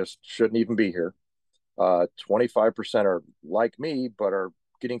 25% just shouldn't even be here. 25% are like me, but are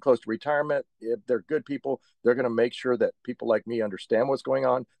getting close to retirement. If they're good people, they're going to make sure that people like me understand what's going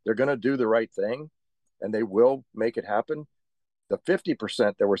on. They're going to do the right thing, and they will make it happen. The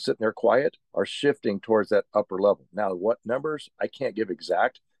 50% that were sitting there quiet are shifting towards that upper level. Now, what numbers? I can't give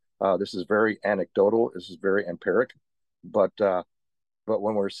exact. This is very anecdotal. This is very empiric. But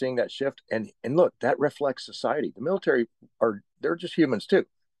when we're seeing that shift, and look, that reflects society. The military they're just humans too,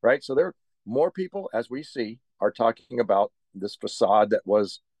 right? So they're more people, as we see, are talking about this facade that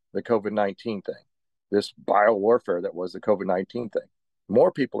was the COVID-19 thing, this biowarfare that was the COVID-19 thing.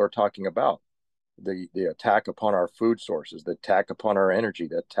 More people are talking about the attack upon our food sources, the attack upon our energy,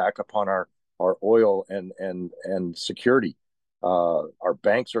 the attack upon our oil and security. Our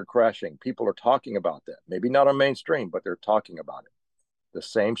banks are crashing. People are talking about that. Maybe not on mainstream, but they're talking about it. The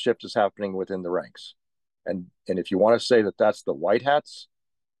same shift is happening within the ranks. And if you want to say that that's the white hats,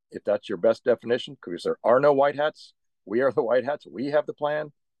 if that's your best definition, because there are no white hats, we are the white hats. We have the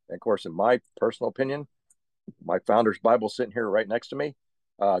plan. And of course, in my personal opinion, my founder's Bible sitting here right next to me,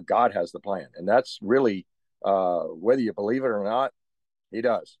 God has the plan. And that's really, whether you believe it or not, he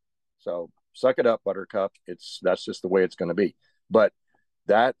does. So suck it up, Buttercup. That's just the way it's going to be. But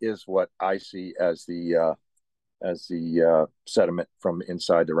that is what I see as the sentiment from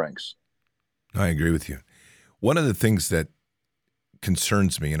inside the ranks. I agree with you. One of the things that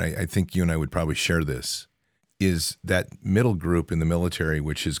concerns me, and I think you and I would probably share this, is that middle group in the military,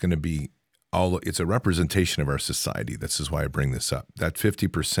 which is going to be it's a representation of our society. This is why I bring this up. That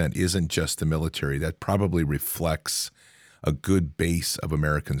 50% isn't just the military. That probably reflects a good base of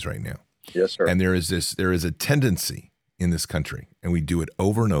Americans right now. Yes, sir. And there is a tendency in this country, and we do it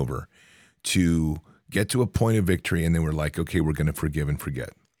over and over, to get to a point of victory, and then we're like, okay, we're going to forgive and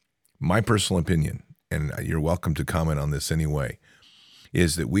forget. My personal opinion, and you're welcome to comment on this anyway,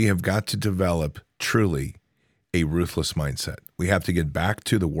 is that we have got to develop truly a ruthless mindset. We have to get back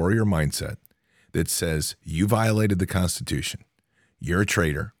to the warrior mindset that says, you violated the Constitution. You're a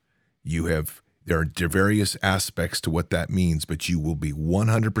traitor. There are various aspects to what that means, but you will be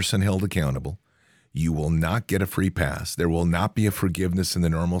 100% held accountable. You will not get a free pass. There will not be a forgiveness in the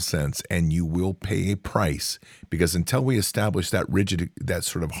normal sense, and you will pay a price, because until we establish that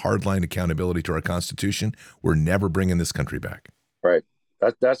sort of hardline accountability to our Constitution, we're never bringing this country back. Right.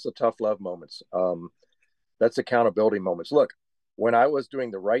 That's the tough love moments. That's accountability moments. Look, when I was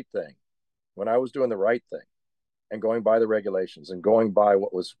doing the right thing, and going by the regulations and going by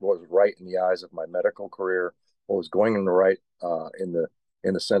what was right in the eyes of my medical career, what was going in the right in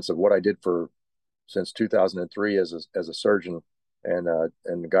the sense of what I did since 2003 as a surgeon and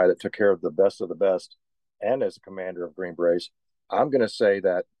the guy that took care of the best, and as a commander of Green Berets, I'm going to say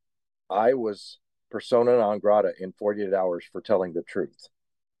that I was persona non grata in 48 hours for telling the truth.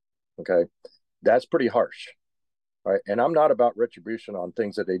 Okay. That's pretty harsh. Right. And I'm not about retribution on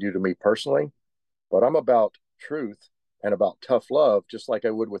things that they do to me personally, but I'm about truth and about tough love, just like I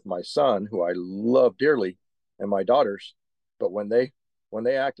would with my son, who I love dearly. and my daughters. But when they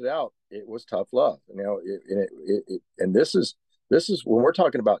acted out, it was tough love. And this is when we're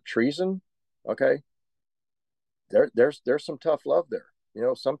talking about treason. Okay, there's some tough love there.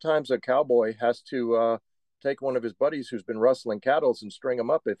 Sometimes a cowboy has to take one of his buddies who's been rustling cattle and string him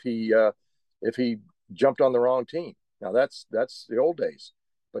up if he jumped on the wrong team. Now that's the old days,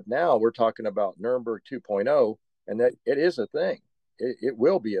 but now we're talking about Nuremberg 2.0, and that it is a thing. It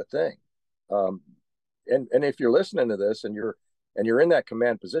will be a thing. And if you're listening to this and you're in that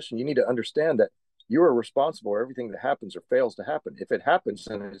command position, you need to understand that you are responsible for everything that happens or fails to happen. If it happens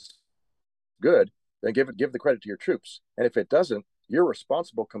and it's good, then give the credit to your troops. And if it doesn't, you're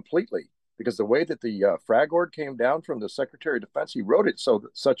responsible completely, because the way that the frag ord came down from the Secretary of Defense, he wrote it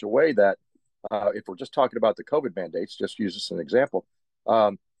such a way that if we're just talking about the COVID mandates, just use this as an example,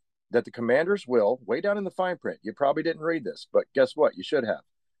 that the commanders will, way down in the fine print, you probably didn't read this, but guess what? You should have.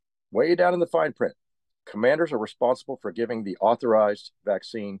 Way down in the fine print, commanders are responsible for giving the authorized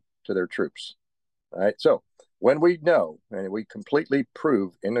vaccine to their troops. All right. So when we know and we completely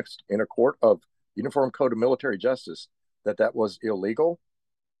prove in a court of Uniform Code of Military Justice that was illegal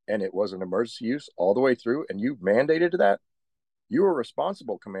and it was an emergency use all the way through, and you mandated that, you are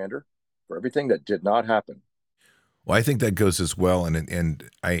responsible, Commander, for everything that did not happen. Well, I think that goes as well, and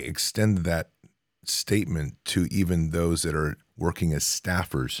I extend that statement to even those that are working as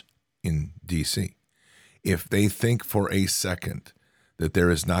staffers in D.C. If they think for a second that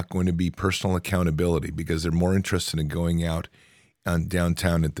there is not going to be personal accountability because they're more interested in going out on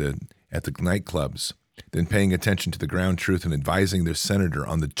downtown at the nightclubs than paying attention to the ground truth and advising their senator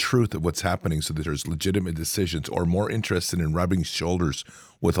on the truth of what's happening so that there's legitimate decisions, or more interested in rubbing shoulders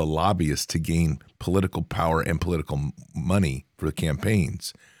with a lobbyist to gain political power and political money for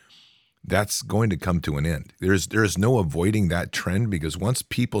campaigns, that's going to come to an end. There is no avoiding that trend, because once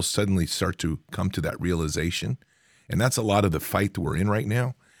people suddenly start to come to that realization, and that's a lot of the fight that we're in right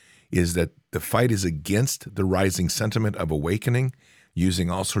now, is that the fight is against the rising sentiment of awakening,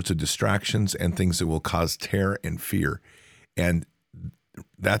 using all sorts of distractions and things that will cause terror and fear. And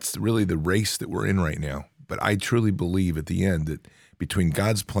that's really the race that we're in right now. But I truly believe at the end that between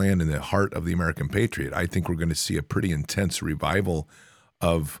God's plan and the heart of the American patriot, I think we're going to see a pretty intense revival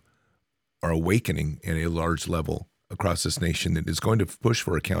of our awakening at a large level across this nation that is going to push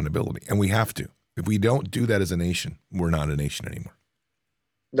for accountability. And we have to. If we don't do that as a nation, we're not a nation anymore.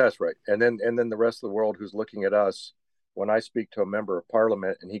 That's right. And then the rest of the world who's looking at us, when I speak to a member of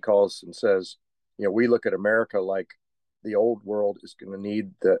parliament and he calls and says, we look at America like the old world is going to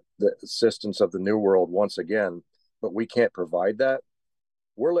need the assistance of the new world once again, but we can't provide that.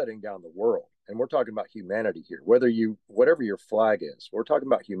 We're letting down the world. And we're talking about humanity here. Whatever your flag is, we're talking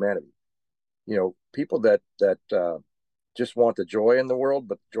about humanity. People that just want the joy in the world,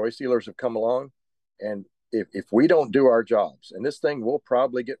 but joy stealers have come along. And if we don't do our jobs, and this thing will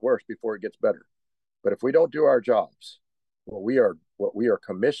probably get worse before it gets better, but if we don't do our jobs, what we are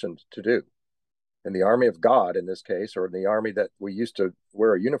commissioned to do in the army of God, in this case, or in the army that we used to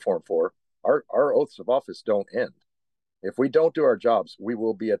wear a uniform for, our oaths of office don't end. If we don't do our jobs, we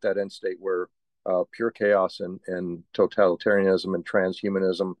will be at that end state where pure chaos and totalitarianism and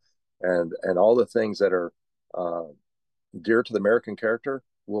transhumanism and all the things that are dear to the American character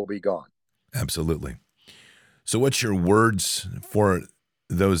will be gone. Absolutely. So what's your words for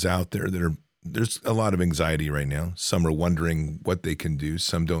those out there that there's a lot of anxiety right now. Some are wondering what they can do.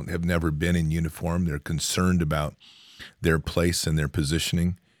 Some have never been in uniform. They're concerned about their place and their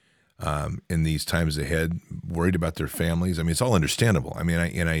positioning in these times ahead, worried about their families. I mean, it's all understandable. I mean,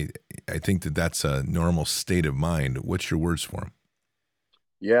 I think that that's a normal state of mind. What's your words for them?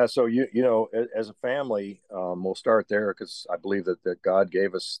 Yeah, so as a family, we'll start there because I believe that God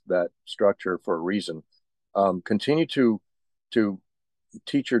gave us that structure for a reason. Continue to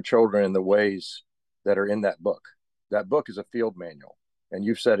teach your children in the ways that are in that book. That book is a field manual, and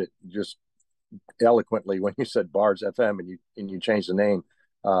you've said it just eloquently when you said Bars FM and you changed the name.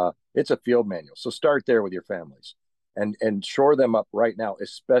 It's a field manual. So start there with your families and shore them up right now,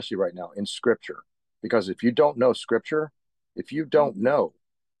 especially right now in Scripture, because if you don't know Scripture, if you don't know,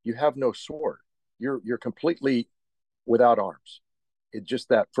 you have no sword. You're completely without arms. It's just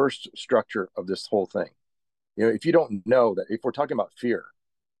that first structure of this whole thing. If you don't know that, if we're talking about fear,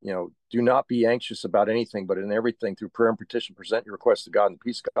 do not be anxious about anything, but in everything through prayer and petition, present your requests to God, and the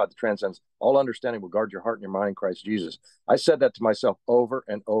peace of God that transcends all understanding will guard your heart and your mind in Christ Jesus. I said that to myself over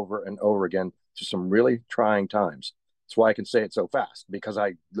and over and over again to some really trying times. That's why I can say it so fast, because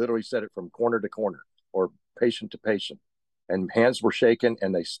I literally said it from corner to corner or patient to patient, and hands were shaken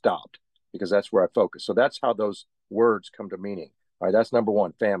and they stopped because that's where I focus. So that's how those words come to meaning. All right, that's number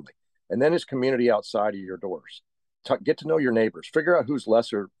one, family. And then it's community outside of your doors. Get to know your neighbors. Figure out who's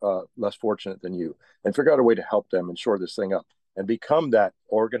less fortunate than you, and figure out a way to help them and shore this thing up, and become that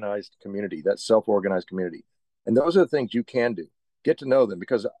organized community, that self-organized community. And those are the things you can do. Get to know them,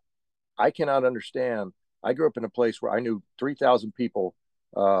 because I cannot understand. I grew up in a place where I knew 3,000 people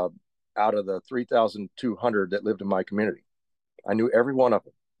out of the 3,200 that lived in my community. I knew every one of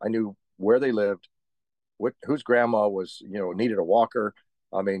them. I knew where they lived, whose grandma was, needed a walker.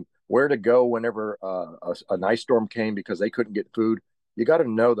 I mean, where to go whenever an ice storm came because they couldn't get food. You got to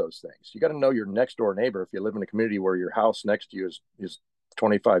know those things. You got to know your next door neighbor if you live in a community where your house next to you is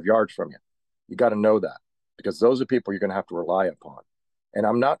 25 yards from you. You got to know that, because those are people you're going to have to rely upon. And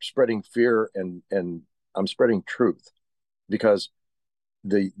I'm not spreading fear, and I'm spreading truth, because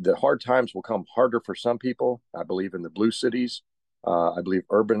the hard times will come harder for some people. I believe in the blue cities. I believe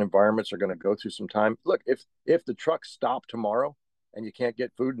urban environments are going to go through some time. Look, if the trucks stop tomorrow and you can't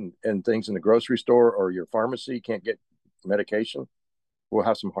get food and things in the grocery store, or your pharmacy can't get medication, we'll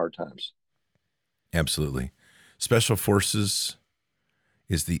have some hard times. Absolutely. Special Forces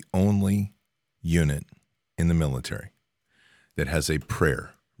is the only unit in the military that has a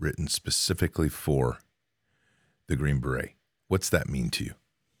prayer written specifically for the Green Beret. What's that mean to you?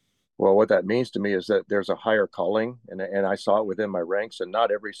 Well, what that means to me is that there's a higher calling, and I saw it within my ranks, and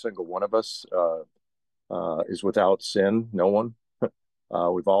not every single one of us is without sin. No one.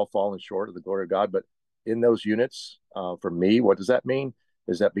 We've all fallen short of the glory of God. But in those units, for me, what does that mean?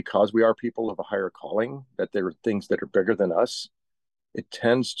 Is that because we are people of a higher calling, that there are things that are bigger than us, it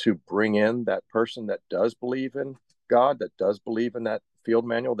tends to bring in that person that does believe in God, that does believe in that field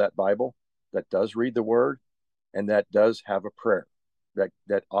manual, that Bible, that does read the word, and that does have a prayer,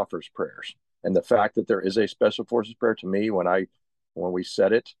 that offers prayers. And the fact that there is a Special Forces prayer, to me, when we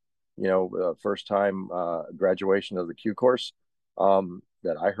said it, first time graduation of the Q course,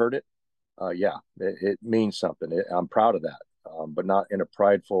 that I heard it, it means something. I'm proud of that, but not in a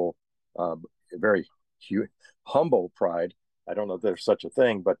prideful, very humble pride. I don't know if there's such a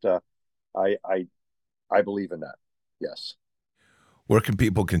thing, but I believe in that. Yes. Where can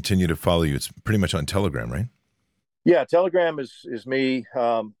people continue to follow you? It's pretty much on Telegram, right? Yeah, Telegram is me.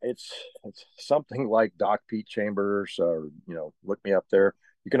 It's something like Doc Pete Chambers, or look me up there.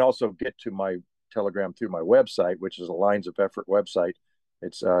 You can also get to my Telegram through my website, which is a Lines of Effort website.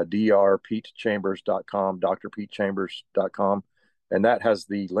 It's drpetechambers.com, drpetechambers.com, and that has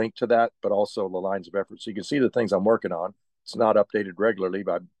the link to that, but also the Lines of Effort, so you can see the things I'm working on. It's not updated regularly,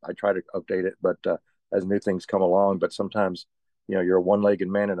 but I try to update it. But as new things come along, but sometimes you're a one-legged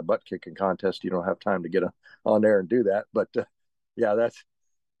man in a butt kicking contest. You don't have time to get on there and do that. But yeah, that's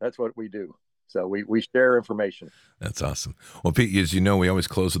what we do. So we share information. That's awesome. Well, Pete, as you know, we always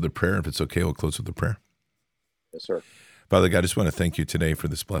close with a prayer. If it's okay, we'll close with a prayer. Yes, sir. Father God, I just want to thank you today for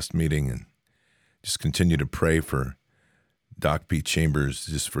this blessed meeting, and just continue to pray for Doc Pete Chambers,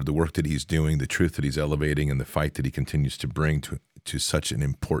 just for the work that he's doing, the truth that he's elevating, and the fight that he continues to bring to such an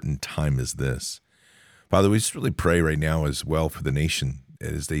important time as this. Father, we just really pray right now as well for the nation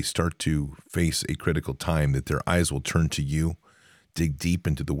as they start to face a critical time, that their eyes will turn to you, dig deep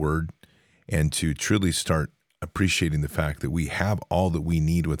into the word, and to truly start appreciating the fact that we have all that we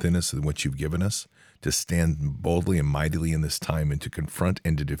need within us and what you've given us to stand boldly and mightily in this time and to confront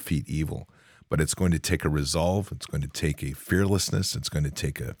and to defeat evil. But it's going to take a resolve. It's going to take a fearlessness. It's going to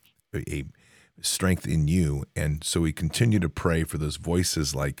take a strength in you. And so we continue to pray for those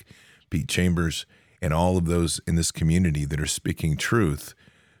voices like Pete Chambers and all of those in this community that are speaking truth,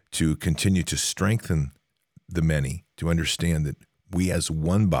 to continue to strengthen the many, to understand that we as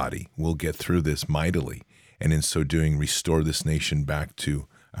one body will get through this mightily, and in so doing restore this nation back to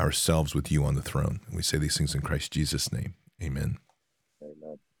ourselves with you on the throne. And we say these things in Christ Jesus' name. Amen.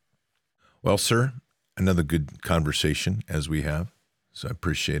 Amen. Well, sir, another good conversation as we have, so I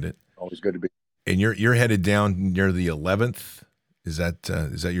appreciate it. Always good to be. And you're headed down near the 11th. Is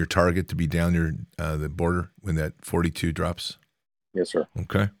that your target, to be down near the border when that 42 drops? Yes, sir.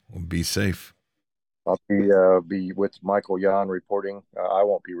 Okay. Well, be safe. I'll be with Michael Yan reporting. I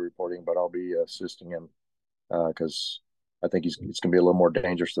won't be reporting, but I'll be assisting him because I think it's going to be a little more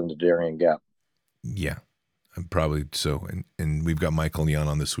dangerous than the Darien Gap. Yeah, probably so. And we've got Michael Yan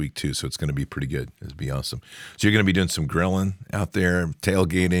on this week too, so it's going to be pretty good. It'll be awesome. So you're going to be doing some grilling out there,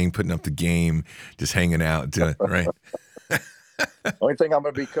 tailgating, putting up the game, just hanging out, doing right? Only thing I'm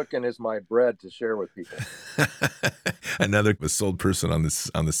going to be cooking is my bread to share with people. Another sold person on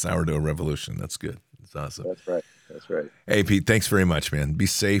the sourdough revolution. That's good. That's awesome. That's right. That's right. Hey, Pete, thanks very much, man. Be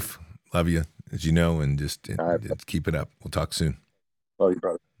safe. Love you, as you know, and just keep it up. We'll talk soon. Love you,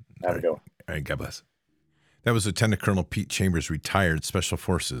 brother. Have a go. All right. God bless. That was Lieutenant Colonel Pete Chambers, retired Special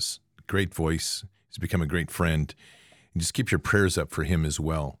Forces, great voice. He's become a great friend. And just keep your prayers up for him as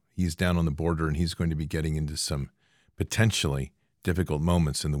well. He's down on the border, and he's going to be getting into some potentially difficult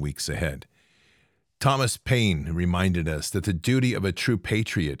moments in the weeks ahead. Thomas Paine reminded us that the duty of a true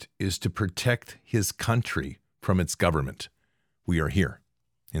patriot is to protect his country from its government. We are here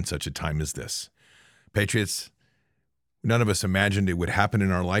in such a time as this. Patriots, none of us imagined it would happen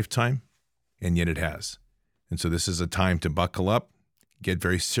in our lifetime, and yet it has. And so this is a time to buckle up, get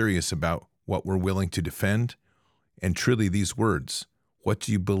very serious about what we're willing to defend, and truly these words, what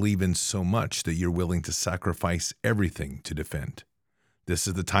do you believe in so much that you're willing to sacrifice everything to defend? This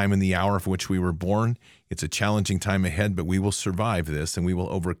is the time and the hour for which we were born. It's a challenging time ahead, but we will survive this, and we will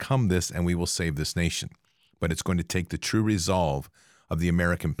overcome this, and we will save this nation. But it's going to take the true resolve of the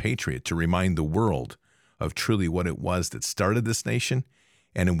American patriot to remind the world of truly what it was that started this nation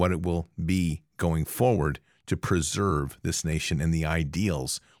and in what it will be going forward to preserve this nation and the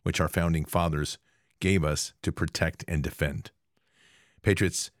ideals which our founding fathers gave us to protect and defend.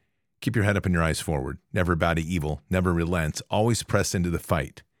 Patriots, keep your head up and your eyes forward. Never bow to evil, never relent, always press into the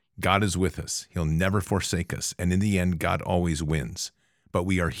fight. God is with us. He'll never forsake us. And in the end, God always wins. But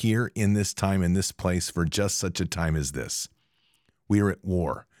we are here in this time, in this place, for just such a time as this. We are at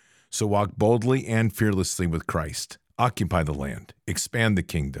war. So walk boldly and fearlessly with Christ. Occupy the land. Expand the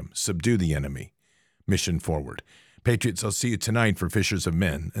kingdom. Subdue the enemy. Mission forward. Patriots, I'll see you tonight for Fishers of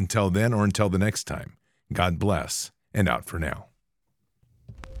Men. Until then, or until the next time, God bless, and out for now.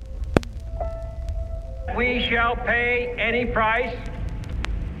 We shall pay any price,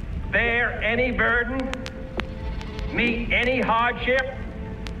 bear any burden, meet any hardship,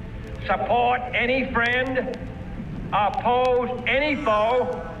 support any friend, oppose any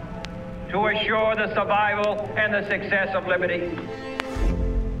foe to assure the survival and the success of liberty.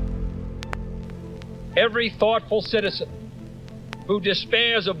 Every thoughtful citizen who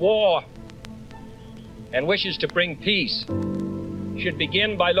despairs of war and wishes to bring peace should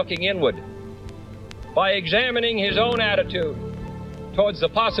begin by looking inward, by examining his own attitude towards the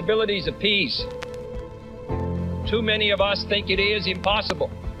possibilities of peace. Too many of us think it is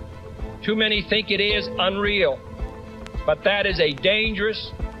impossible. Too many think it is unreal. But that is a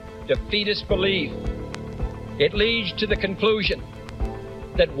dangerous, defeatist belief. It leads to the conclusion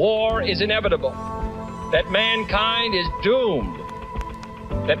that war is inevitable, that mankind is doomed,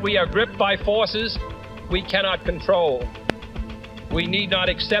 that we are gripped by forces we cannot control. We need not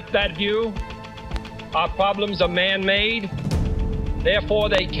accept that view. Our problems are man-made, therefore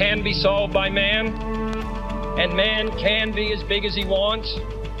they can be solved by man, and man can be as big as he wants.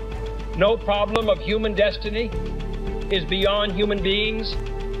 No problem of human destiny is beyond human beings.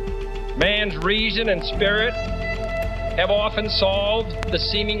 Man's reason and spirit have often solved the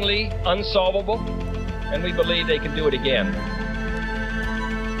seemingly unsolvable, and we believe they can do it again.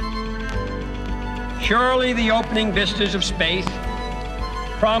 Surely the opening vistas of space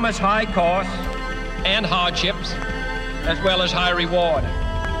promise high costs and hardships, as well as high reward.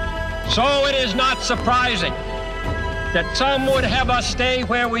 So it is not surprising that some would have us stay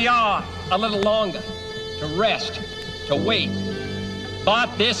where we are a little longer, to rest, to wait.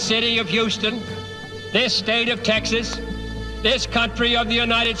 But this city of Houston, this state of Texas, this country of the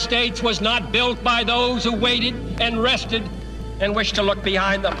United States was not built by those who waited and rested and wished to look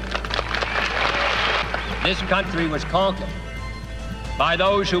behind them. This country was conquered by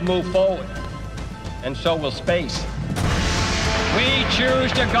those who move forward, and so will space. We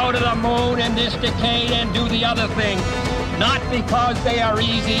choose to go to the moon in this decade and do the other thing, not because they are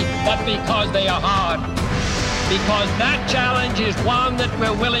easy, but because they are hard. Because that challenge is one that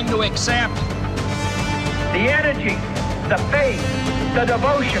we're willing to accept. The energy, the faith, the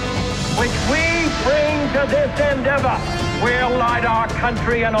devotion which we bring to this endeavor will light our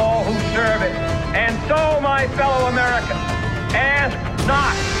country and all who serve it. And so, my fellow Americans, ask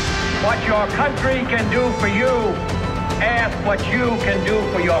not what your country can do for you. Ask what you can do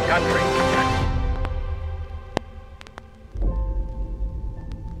for your country.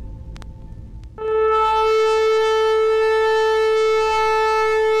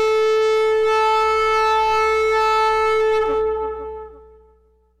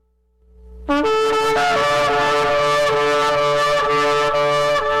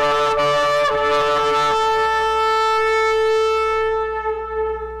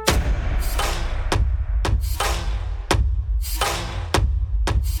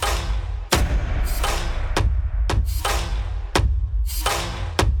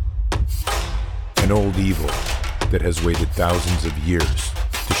 An old evil that has waited thousands of years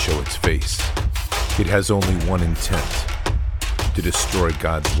to show its face. It has only one intent: to destroy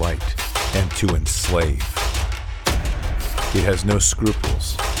God's light and to enslave. It has no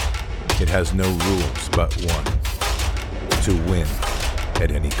scruples It has no rules but one: to win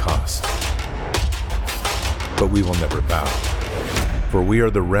at any cost. But we will never bow, for we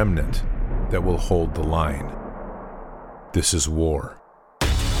are the remnant that will hold the line. This is war.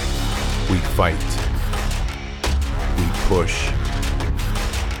 We fight. We push.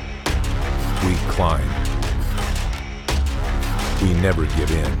 We climb. We never give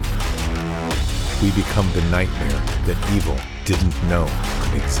in. We become the nightmare that evil didn't know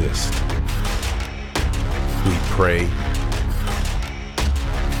could exist. We pray.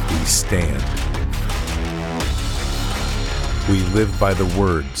 We stand. We live by the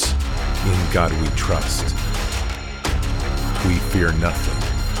words, "In God we trust." We fear nothing.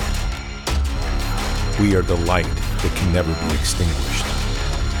 We are the light that can never be extinguished.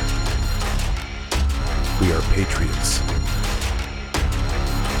 We are patriots.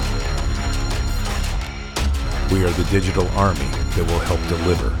 We are the digital army that will help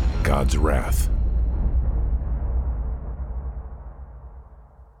deliver God's wrath.